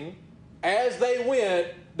announcing as they went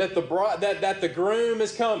that the groom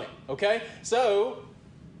is coming. Okay? So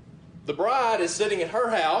the bride is sitting at her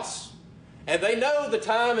house and they know the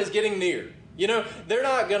time is getting near. They're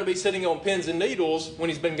not going to be sitting on pins and needles when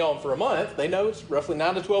he's been gone for a month. They know it's roughly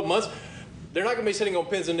 9 to 12 months. They're not going to be sitting on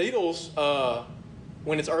pins and needles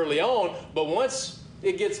when it's early on. But once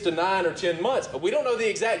it gets to 9 or 10 months, we don't know the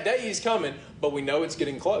exact day he's coming, but we know it's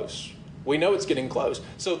getting close. We know it's getting close.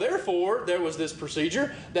 So therefore, there was this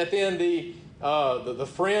procedure that then the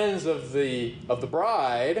friends of the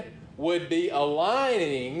bride would be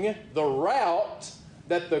aligning the route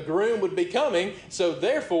that the groom would be coming. So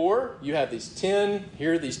therefore, you have these 10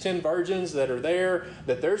 virgins that are there,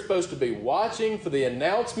 that they're supposed to be watching for the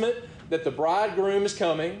announcement that the bridegroom is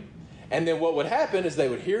coming. And then what would happen is they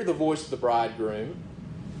would hear the voice of the bridegroom.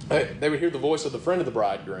 They would hear the voice of the friend of the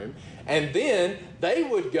bridegroom. And then they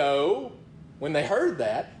would go, when they heard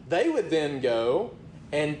that, they would then go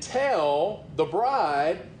and tell the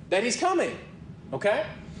bride that he's coming. Okay?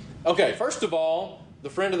 Okay, first of all, the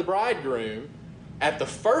friend of the bridegroom at the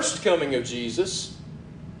first coming of Jesus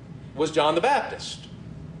was John the Baptist.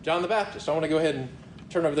 John the Baptist. I want to go ahead and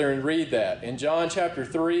turn over there and read that. In John chapter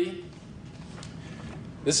 3,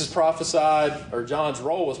 this is prophesied, or John's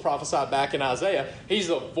role was prophesied back in Isaiah. He's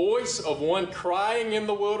the voice of one crying in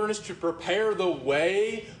the wilderness to prepare the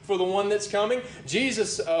way for the one that's coming.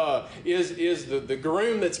 Jesus is the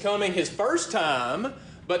groom that's coming his first time,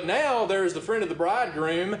 but now there's the friend of the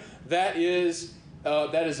bridegroom that is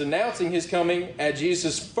announcing his coming at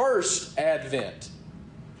Jesus' first advent.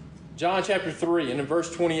 John chapter 3 and in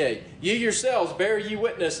verse 28, "Ye yourselves bear ye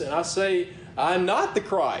witness, and I say, I am not the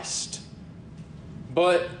Christ,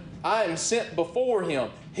 but I am sent before him.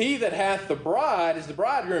 He that hath the bride is the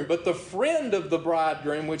bridegroom, but the friend of the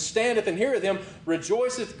bridegroom, which standeth and heareth him,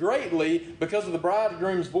 rejoiceth greatly because of the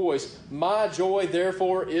bridegroom's voice. My joy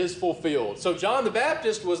therefore is fulfilled." So John the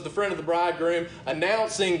Baptist was the friend of the bridegroom,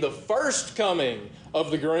 announcing the first coming of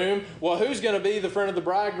the groom. Well, who's going to be the friend of the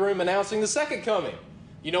bridegroom announcing the second coming?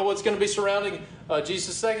 You know what's going to be surrounding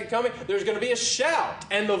Jesus' second coming? There's going to be a shout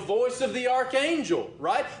and the voice of the archangel,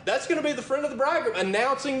 right? That's going to be the friend of the bridegroom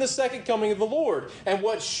announcing the second coming of the Lord. And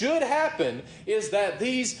what should happen is that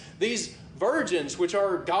these virgins, which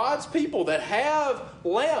are God's people that have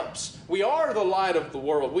lamps, we are the light of the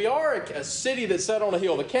world. We are a city that's set on a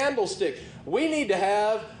hill, the candlestick. We need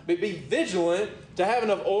to be vigilant to have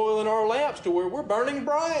enough oil in our lamps to where we're burning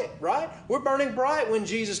bright, right? We're burning bright when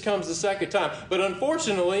Jesus comes the second time. But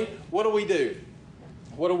unfortunately, what do we do?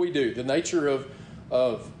 What do we do? The nature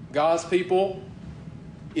of God's people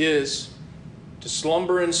is to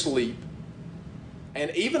slumber and sleep.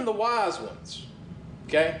 And even the wise ones,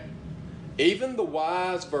 okay? Even the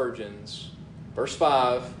wise virgins, verse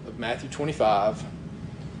 5 of Matthew 25,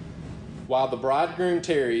 "While the bridegroom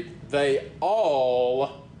tarried, they all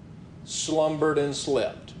slumbered and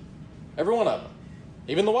slept." Every one of them.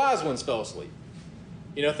 Even the wise ones fell asleep.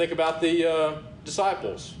 You know, think about the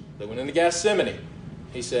disciples. They went into Gethsemane.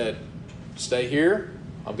 He said, "Stay here.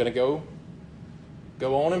 I'm going to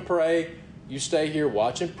go on and pray. You stay here,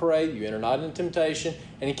 watch and pray. You enter not into temptation."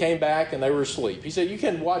 And he came back and they were asleep. He said, "You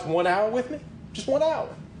can watch 1 hour with me? Just 1 hour.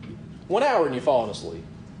 1 hour and you've fallen asleep."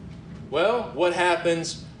 Well, what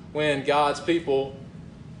happens when God's people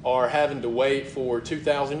are having to wait for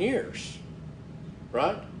 2,000 years?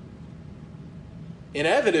 Right?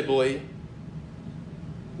 Inevitably,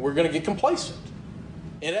 we're going to get complacent.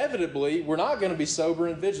 Inevitably, we're not going to be sober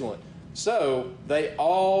and vigilant. So, they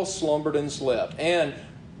all slumbered and slept. And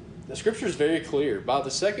the Scripture is very clear. By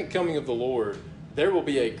the second coming of the Lord, there will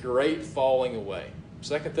be a great falling away.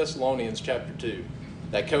 2 Thessalonians chapter 2.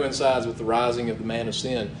 That coincides with the rising of the man of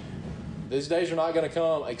sin. These days are not going to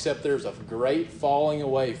come except there's a great falling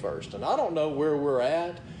away first. And I don't know where we're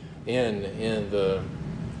at in the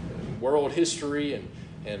world history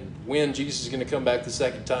and when Jesus is going to come back the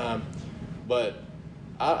second time. But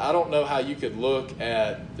I don't know how you could look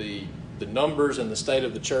at the numbers and the state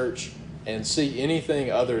of the church and see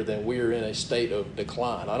anything other than we are in a state of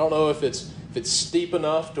decline. I don't know if it's steep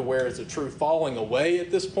enough to where it's a true falling away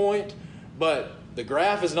at this point, but the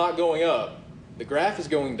graph is not going up. The graph is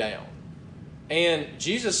going down. And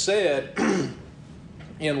Jesus said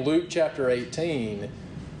in Luke chapter 18,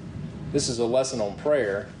 this is a lesson on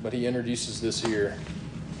prayer, but he introduces this here.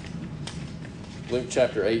 Luke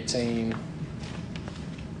chapter 18.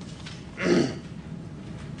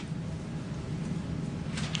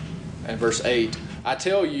 And verse 8, "I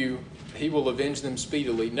tell you, he will avenge them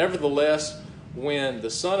speedily. Nevertheless, when the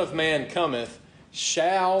Son of Man cometh,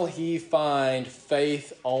 shall he find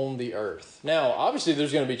faith on the earth?" Now, obviously,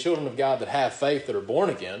 there's going to be children of God that have faith that are born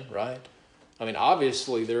again, right? I mean,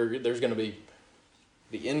 obviously, there's going to be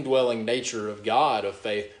the indwelling nature of God of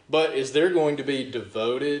faith. But is there going to be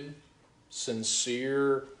devoted,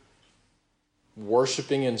 sincere,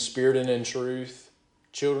 worshiping in spirit and in truth,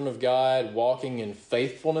 children of God walking in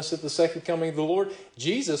faithfulness at the second coming of the Lord?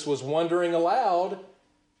 Jesus was wondering aloud,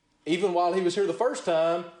 even while he was here the first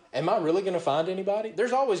time, am I really going to find anybody?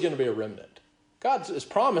 There's always going to be a remnant. God has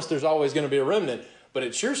promised there's always going to be a remnant, but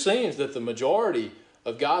it sure seems that the majority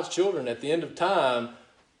of God's children at the end of time,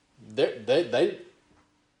 they're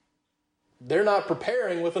not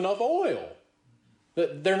preparing with enough oil.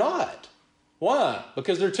 They're not. Why?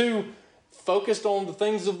 Because they're too focused on the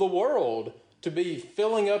things of the world to be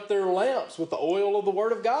filling up their lamps with the oil of the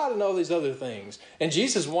Word of God and all these other things. And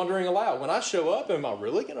Jesus wondering aloud, when I show up, am I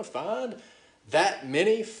really going to find that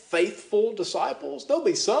many faithful disciples? There'll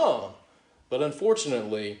be some, but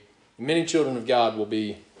unfortunately, many children of God will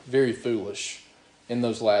be very foolish in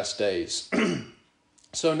those last days.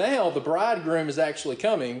 So now the bridegroom is actually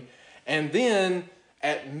coming, and then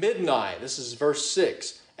At midnight, this is verse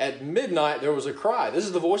 6. At midnight there was a cry. This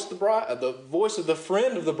is the voice of the bride, the voice of the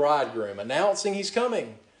friend of the bridegroom announcing he's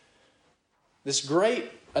coming. This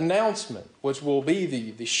great announcement, which will be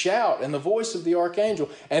the shout and the voice of the archangel.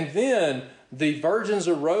 And then the virgins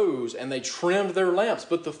arose and they trimmed their lamps.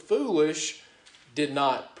 But the foolish did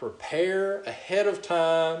not prepare ahead of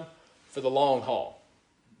time for the long haul.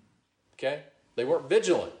 Okay? They weren't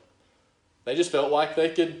vigilant. They just felt like they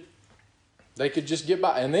could just get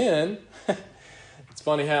by. And then, it's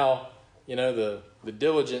funny how, the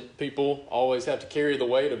diligent people always have to carry the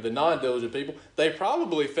weight of the non-diligent people. They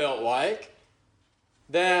probably felt like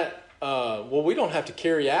that, we don't have to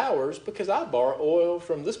carry ours because I borrow oil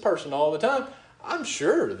from this person all the time. I'm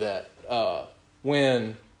sure that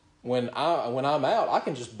when I'm out, I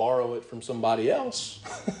can just borrow it from somebody else.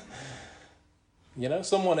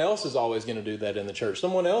 Someone else is always going to do that in the church.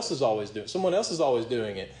 Someone else is always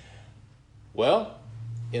doing it. Well,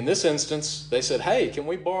 in this instance, they said, "Hey, can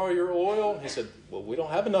we borrow your oil?" He said, "Well, we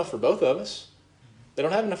don't have enough for both of us." They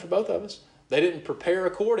don't have enough for both of us. They didn't prepare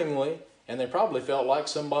accordingly, and they probably felt like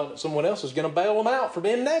someone else was going to bail them out for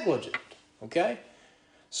being negligent. Okay?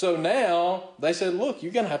 So now they said, "Look,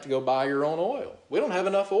 you're going to have to go buy your own oil. We don't have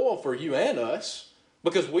enough oil for you and us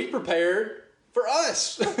because we prepared for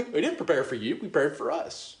us." We didn't prepare for you. We prepared for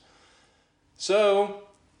us. So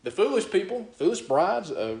the foolish people, foolish brides,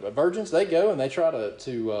 virgins, they go and they try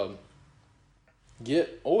to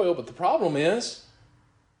get oil. But the problem is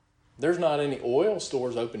there's not any oil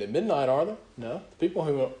stores open at midnight, are there? No. The people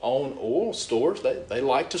who own oil stores, they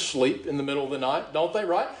like to sleep in the middle of the night, don't they,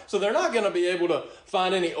 right? So they're not going to be able to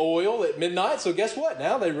find any oil at midnight. So guess what?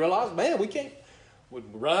 Now they realize, man, we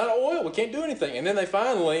run out of oil. We can't do anything. And then they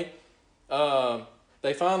finally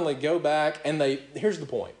go back and here's the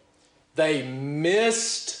point. They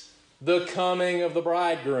missed the coming of the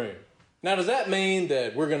bridegroom. Now, does that mean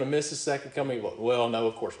that we're going to miss the second coming? Well, no,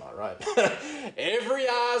 of course not, right? Every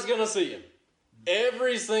eye is going to see him.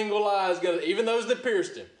 Every single eye is going to, even those that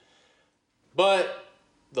pierced him. But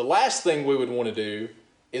the last thing we would want to do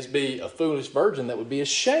is be a foolish virgin that would be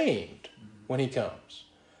ashamed when he comes.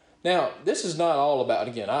 Now, this is not all about,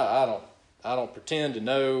 again, I don't pretend to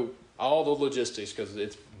know all the logistics because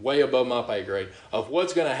it's way above my pay grade of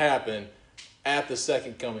what's going to happen at the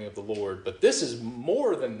second coming of the Lord. But this is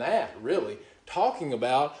more than that, really, talking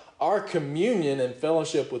about our communion and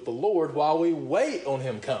fellowship with the Lord while we wait on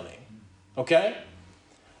him coming. Okay?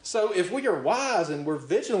 So if we are wise and we're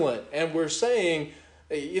vigilant and we're saying,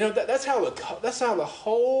 that's how the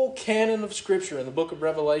whole canon of Scripture in the book of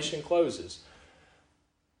Revelation closes.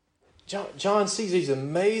 John sees these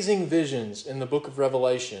amazing visions in the book of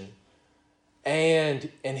Revelation,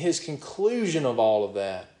 and his conclusion of all of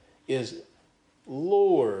that is,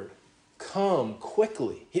 Lord, come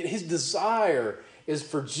quickly. His desire is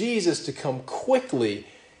for Jesus to come quickly,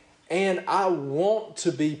 and I want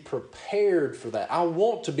to be prepared for that. I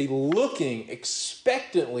want to be looking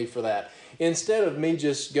expectantly for that instead of me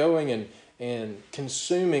just going and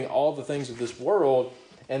consuming all the things of this world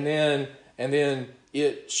and then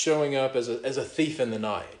it showing up as a thief in the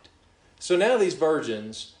night. So now these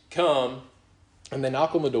virgins come and they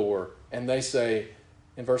knock on the door and they say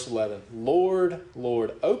in verse 11, Lord,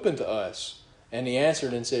 Lord, open to us. And he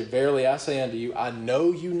answered and said, Verily I say unto you, I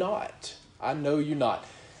know you not. I know you not.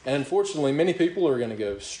 And unfortunately, many people are going to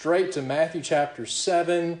go straight to Matthew chapter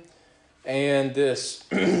 7 and this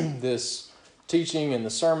teaching in the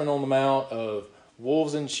Sermon on the Mount of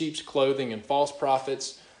wolves in sheep's clothing and false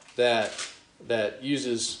prophets that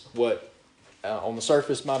uses what on the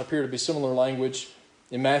surface might appear to be similar language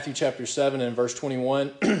in Matthew chapter 7 and verse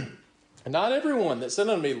 21. And not everyone that said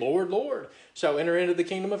unto me, Lord, Lord, shall enter into the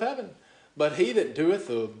kingdom of heaven, but he that doeth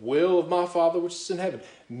the will of my Father which is in heaven.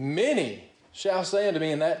 Many shall say unto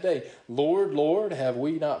me in that day, Lord, Lord, have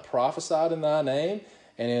we not prophesied in thy name?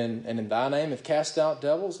 And in thy name have cast out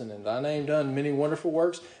devils, and in thy name done many wonderful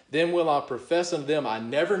works? Then will I profess unto them, I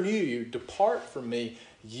never knew you. Depart from me,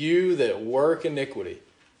 you that work iniquity.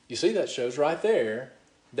 You see, that shows right there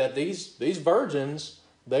that these virgins,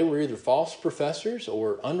 they were either false professors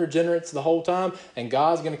or unregenerates the whole time, and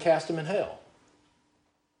God's going to cast them in hell.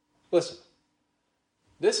 Listen,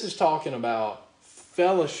 this is talking about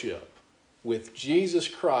fellowship with Jesus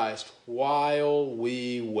Christ while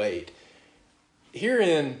we wait. Here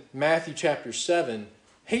in Matthew chapter 7,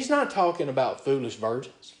 he's not talking about foolish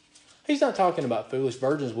virgins. He's not talking about foolish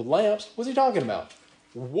virgins with lamps. What's he talking about?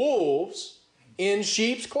 Wolves in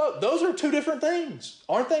sheep's clothing. Those are two different things,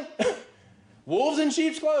 aren't they? Wolves in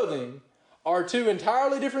sheep's clothing are two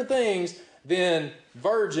entirely different things than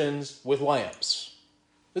virgins with lamps.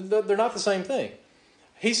 They're not the same thing.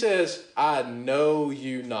 He says, I know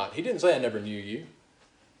you not. He didn't say I never knew you.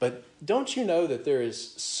 But don't you know that there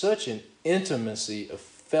is such an intimacy of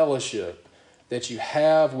fellowship that you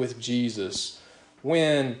have with Jesus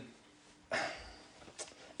when,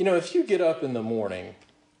 if you get up in the morning,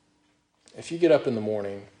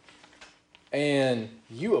 and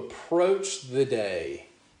you approach the day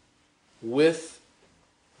with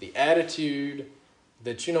the attitude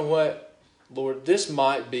that, you know what, Lord, this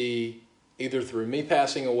might be either through me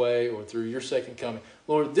passing away or through your second coming.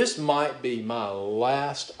 Lord, this might be my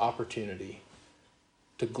last opportunity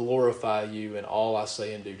to glorify you in all I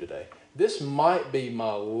say and do today. This might be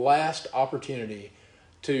my last opportunity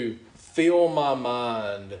to fill my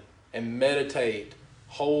mind and meditate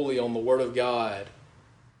wholly on the Word of God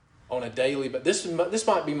on a daily, but this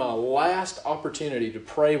might be my last opportunity to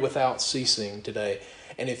pray without ceasing today.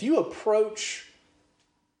 And if you approach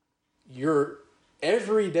your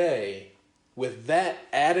every day with that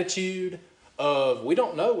attitude of, we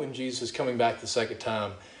don't know when Jesus is coming back the second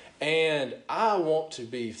time, and I want to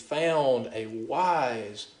be found a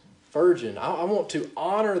wise virgin. I want to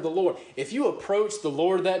honor the Lord. If you approach the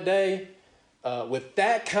Lord that day with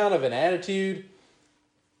that kind of an attitude,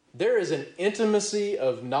 there is an intimacy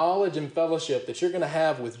of knowledge and fellowship that you're going to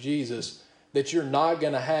have with Jesus that you're not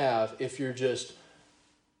going to have if you're just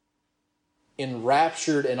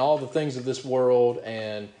enraptured in all the things of this world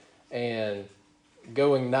and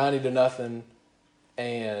going 90-0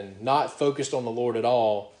 and not focused on the Lord at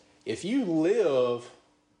all. If you live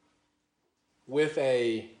with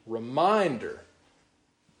a reminder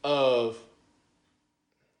of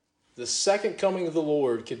the second coming of the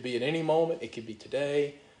Lord, could be at any moment, it could be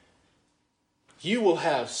today, you will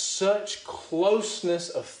have such closeness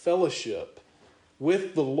of fellowship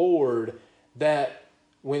with the Lord that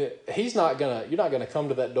when you're not gonna come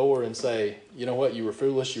to that door and say, you know what, you were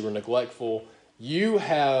foolish, you were neglectful. You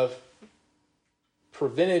have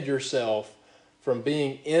prevented yourself from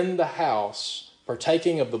being in the house,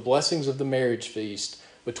 partaking of the blessings of the marriage feast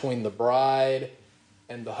between the bride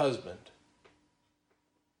and the husband.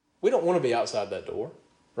 We don't want to be outside that door,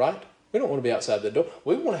 right? We don't want to be outside that door.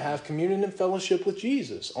 We want to have communion and fellowship with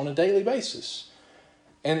Jesus on a daily basis.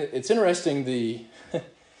 And it's interesting, the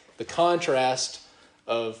contrast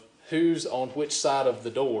of who's on which side of the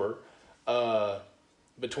door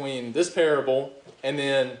between this parable and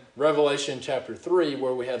then Revelation chapter 3,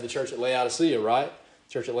 where we have the church at Laodicea, right?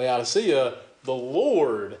 Church at Laodicea, the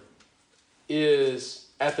Lord is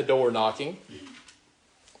at the door knocking.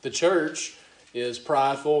 The church is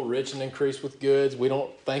prideful, rich and increased with goods. We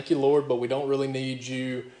don't, thank you, Lord, but we don't really need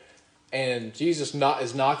you. And Jesus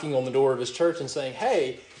is knocking on the door of his church and saying,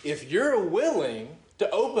 hey, if you're willing to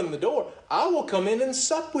open the door, I will come in and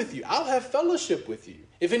sup with you. I'll have fellowship with you.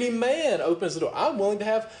 If any man opens the door, I'm willing to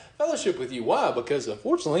have fellowship with you. Why? Because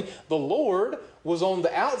unfortunately, the Lord was on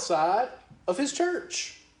the outside of his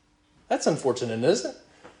church. That's unfortunate, isn't it?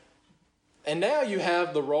 And now you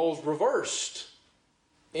have the roles reversed.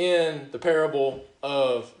 In the parable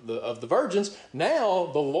of the virgins, now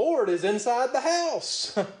the Lord is inside the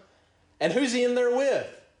house. And who's he in there with?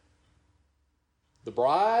 The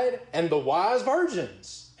bride and the wise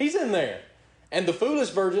virgins. He's in there. And the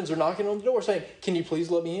foolish virgins are knocking on the door saying, can you please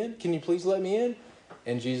let me in? Can you please let me in?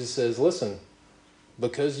 And Jesus says, listen,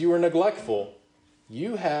 because you are neglectful,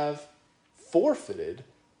 you have forfeited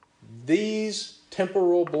these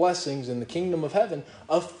temporal blessings in the kingdom of heaven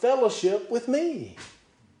of fellowship with me.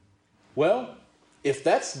 Well, if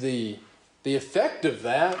that's the effect of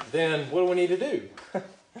that, then what do we need to do?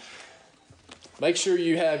 Make sure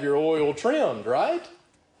you have your oil trimmed, right?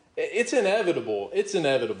 It's inevitable. It's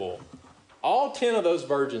inevitable. All 10 of those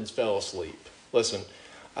virgins fell asleep. Listen,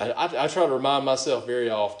 I try to remind myself very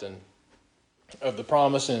often of the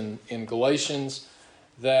promise in Galatians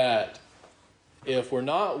that if we're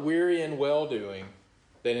not weary in well-doing,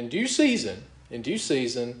 that in due season,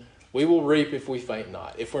 we will reap if we faint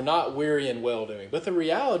not, if we're not weary in well-doing. But the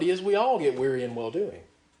reality is we all get weary in well-doing.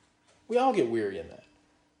 We all get weary in that.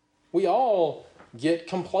 We all get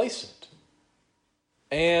complacent.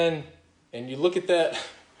 And you look at that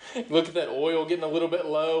oil getting a little bit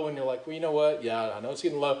low, and you're like, well, you know what? Yeah, I know it's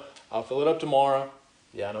getting low. I'll fill it up tomorrow.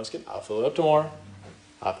 Yeah, I know it's getting. I'll fill it up tomorrow.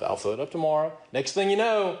 I'll fill it up tomorrow. Next thing you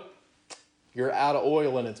know, you're out of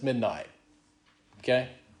oil and it's midnight. Okay?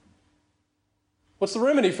 What's the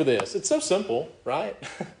remedy for this? It's so simple, right?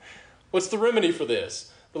 What's the remedy for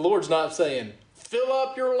this? The Lord's not saying, fill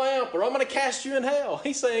up your lamp or I'm going to cast you in hell.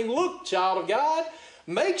 He's saying, look, child of God,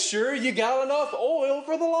 make sure you got enough oil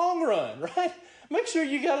for the long run, right? Make sure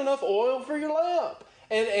you got enough oil for your lamp.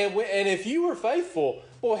 And if you were faithful,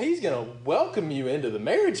 boy, he's going to welcome you into the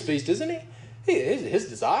marriage feast, isn't he? His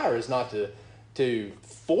desire is not to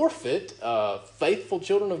forfeit faithful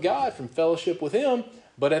children of God from fellowship with him,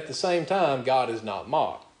 but at the same time, God is not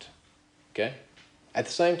mocked. Okay? At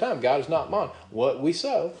the same time, God is not mocked. What we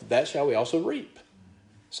sow, that shall we also reap.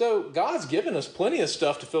 So God's given us plenty of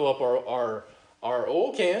stuff to fill up our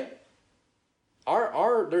oil can.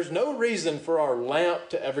 There's no reason for our lamp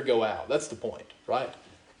to ever go out. That's the point, right?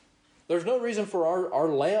 There's no reason for our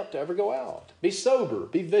lamp to ever go out. Be sober,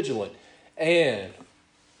 be vigilant, and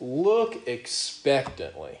look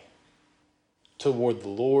expectantly toward the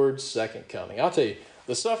Lord's second coming. I'll tell you,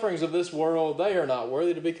 the sufferings of this world, they are not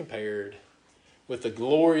worthy to be compared with the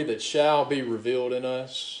glory that shall be revealed in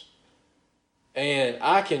us. And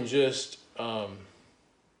I can just, the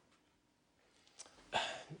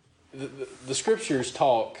scriptures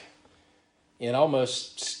talk in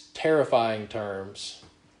almost terrifying terms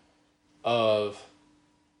of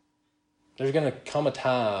there's going to come a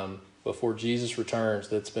time before Jesus returns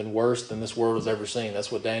that's been worse than this world has ever seen.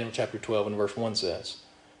 That's what Daniel chapter 12 and verse 1 says.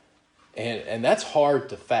 And that's hard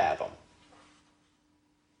to fathom.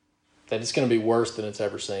 That it's going to be worse than it's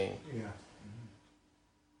ever seen. Yeah.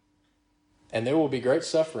 And there will be great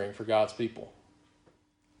suffering for God's people.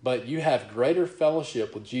 But you have greater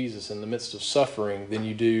fellowship with Jesus in the midst of suffering than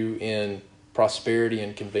you do in prosperity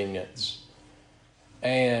and convenience.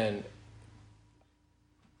 And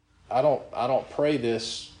I don't pray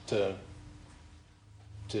this to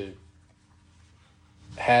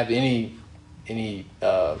have any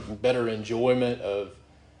better enjoyment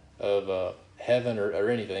of heaven or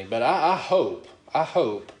anything. But I hope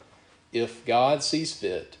if God sees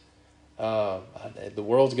fit, the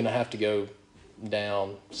world's going to have to go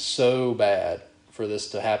down so bad for this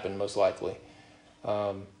to happen, most likely.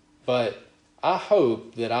 But I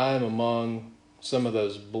hope that I am among some of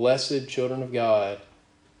those blessed children of God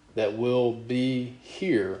that will be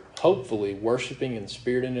here, hopefully, worshiping in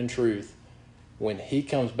spirit and in truth when He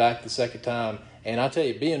comes back the second time. And I tell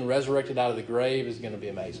you, being resurrected out of the grave is going to be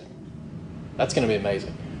amazing. That's going to be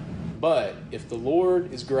amazing. But if the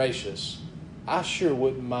Lord is gracious, I sure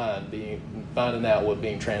wouldn't mind finding out what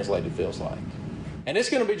being translated feels like. And it's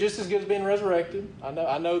going to be just as good as being resurrected.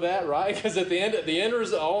 I know that, right? Because at the end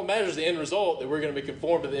result, all that matters is the end result, that we're going to be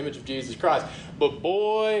conformed to the image of Jesus Christ. But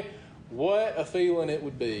boy, what a feeling it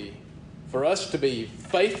would be for us to be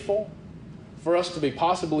faithful, for us to be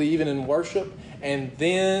possibly even in worship, and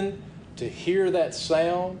then to hear that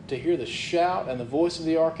sound, to hear the shout and the voice of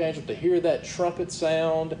the archangel, to hear that trumpet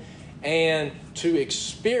sound, and to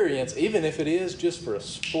experience, even if it is just for a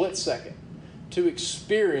split second, to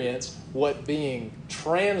experience what being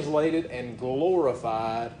translated and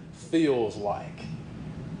glorified feels like.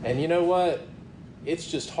 And you know what?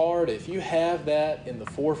 It's just hard. If you have that in the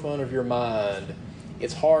forefront of your mind,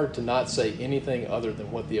 it's hard to not say anything other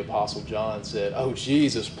than what the Apostle John said. Oh,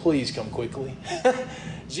 Jesus, please come quickly.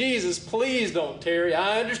 Jesus, please don't tarry.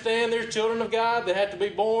 I understand there's children of God that have to be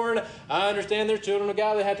born. I understand there's children of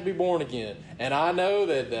God that have to be born again. And I know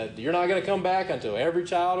that you're not going to come back until every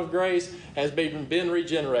child of grace has been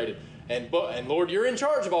regenerated. And Lord, you're in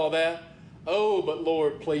charge of all that. Oh, but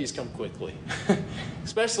Lord, please come quickly.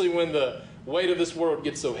 Especially when the weight of this world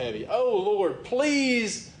gets so heavy. Oh, Lord,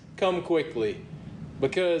 please come quickly.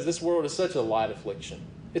 Because this world is such a light affliction.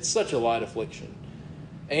 It's such a light affliction.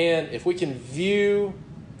 And if we can view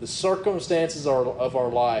the circumstances of our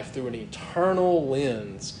life through an eternal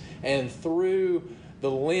lens and through the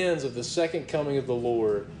lens of the second coming of the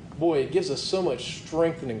Lord, boy, it gives us so much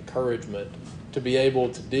strength and encouragement to be able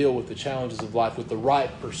to deal with the challenges of life with the right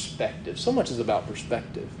perspective. So much is about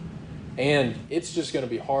perspective. And it's just going to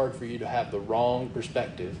be hard for you to have the wrong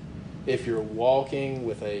perspective if you're walking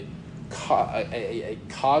with a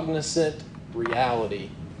cognizant reality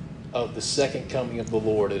of the second coming of the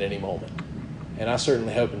Lord at any moment. And I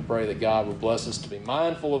certainly hope and pray that God will bless us to be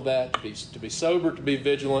mindful of that, to be sober, to be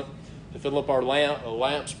vigilant, to fill up our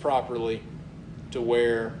lamps properly to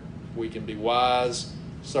where we can be wise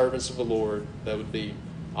servants of the Lord that would be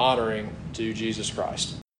honoring to Jesus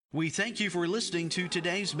Christ. We thank you for listening to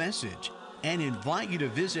today's message and invite you to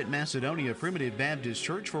visit Macedonia Primitive Baptist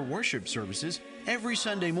Church for worship services every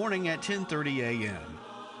Sunday morning at 10:30 a.m.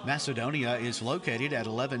 Macedonia is located at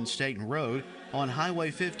 11 Staten Road on Highway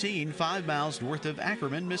 15, 5 miles north of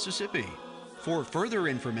Ackerman, Mississippi. For further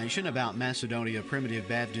information about Macedonia Primitive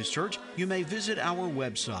Baptist Church, you may visit our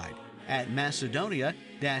website at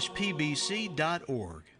macedonia-pbc.org.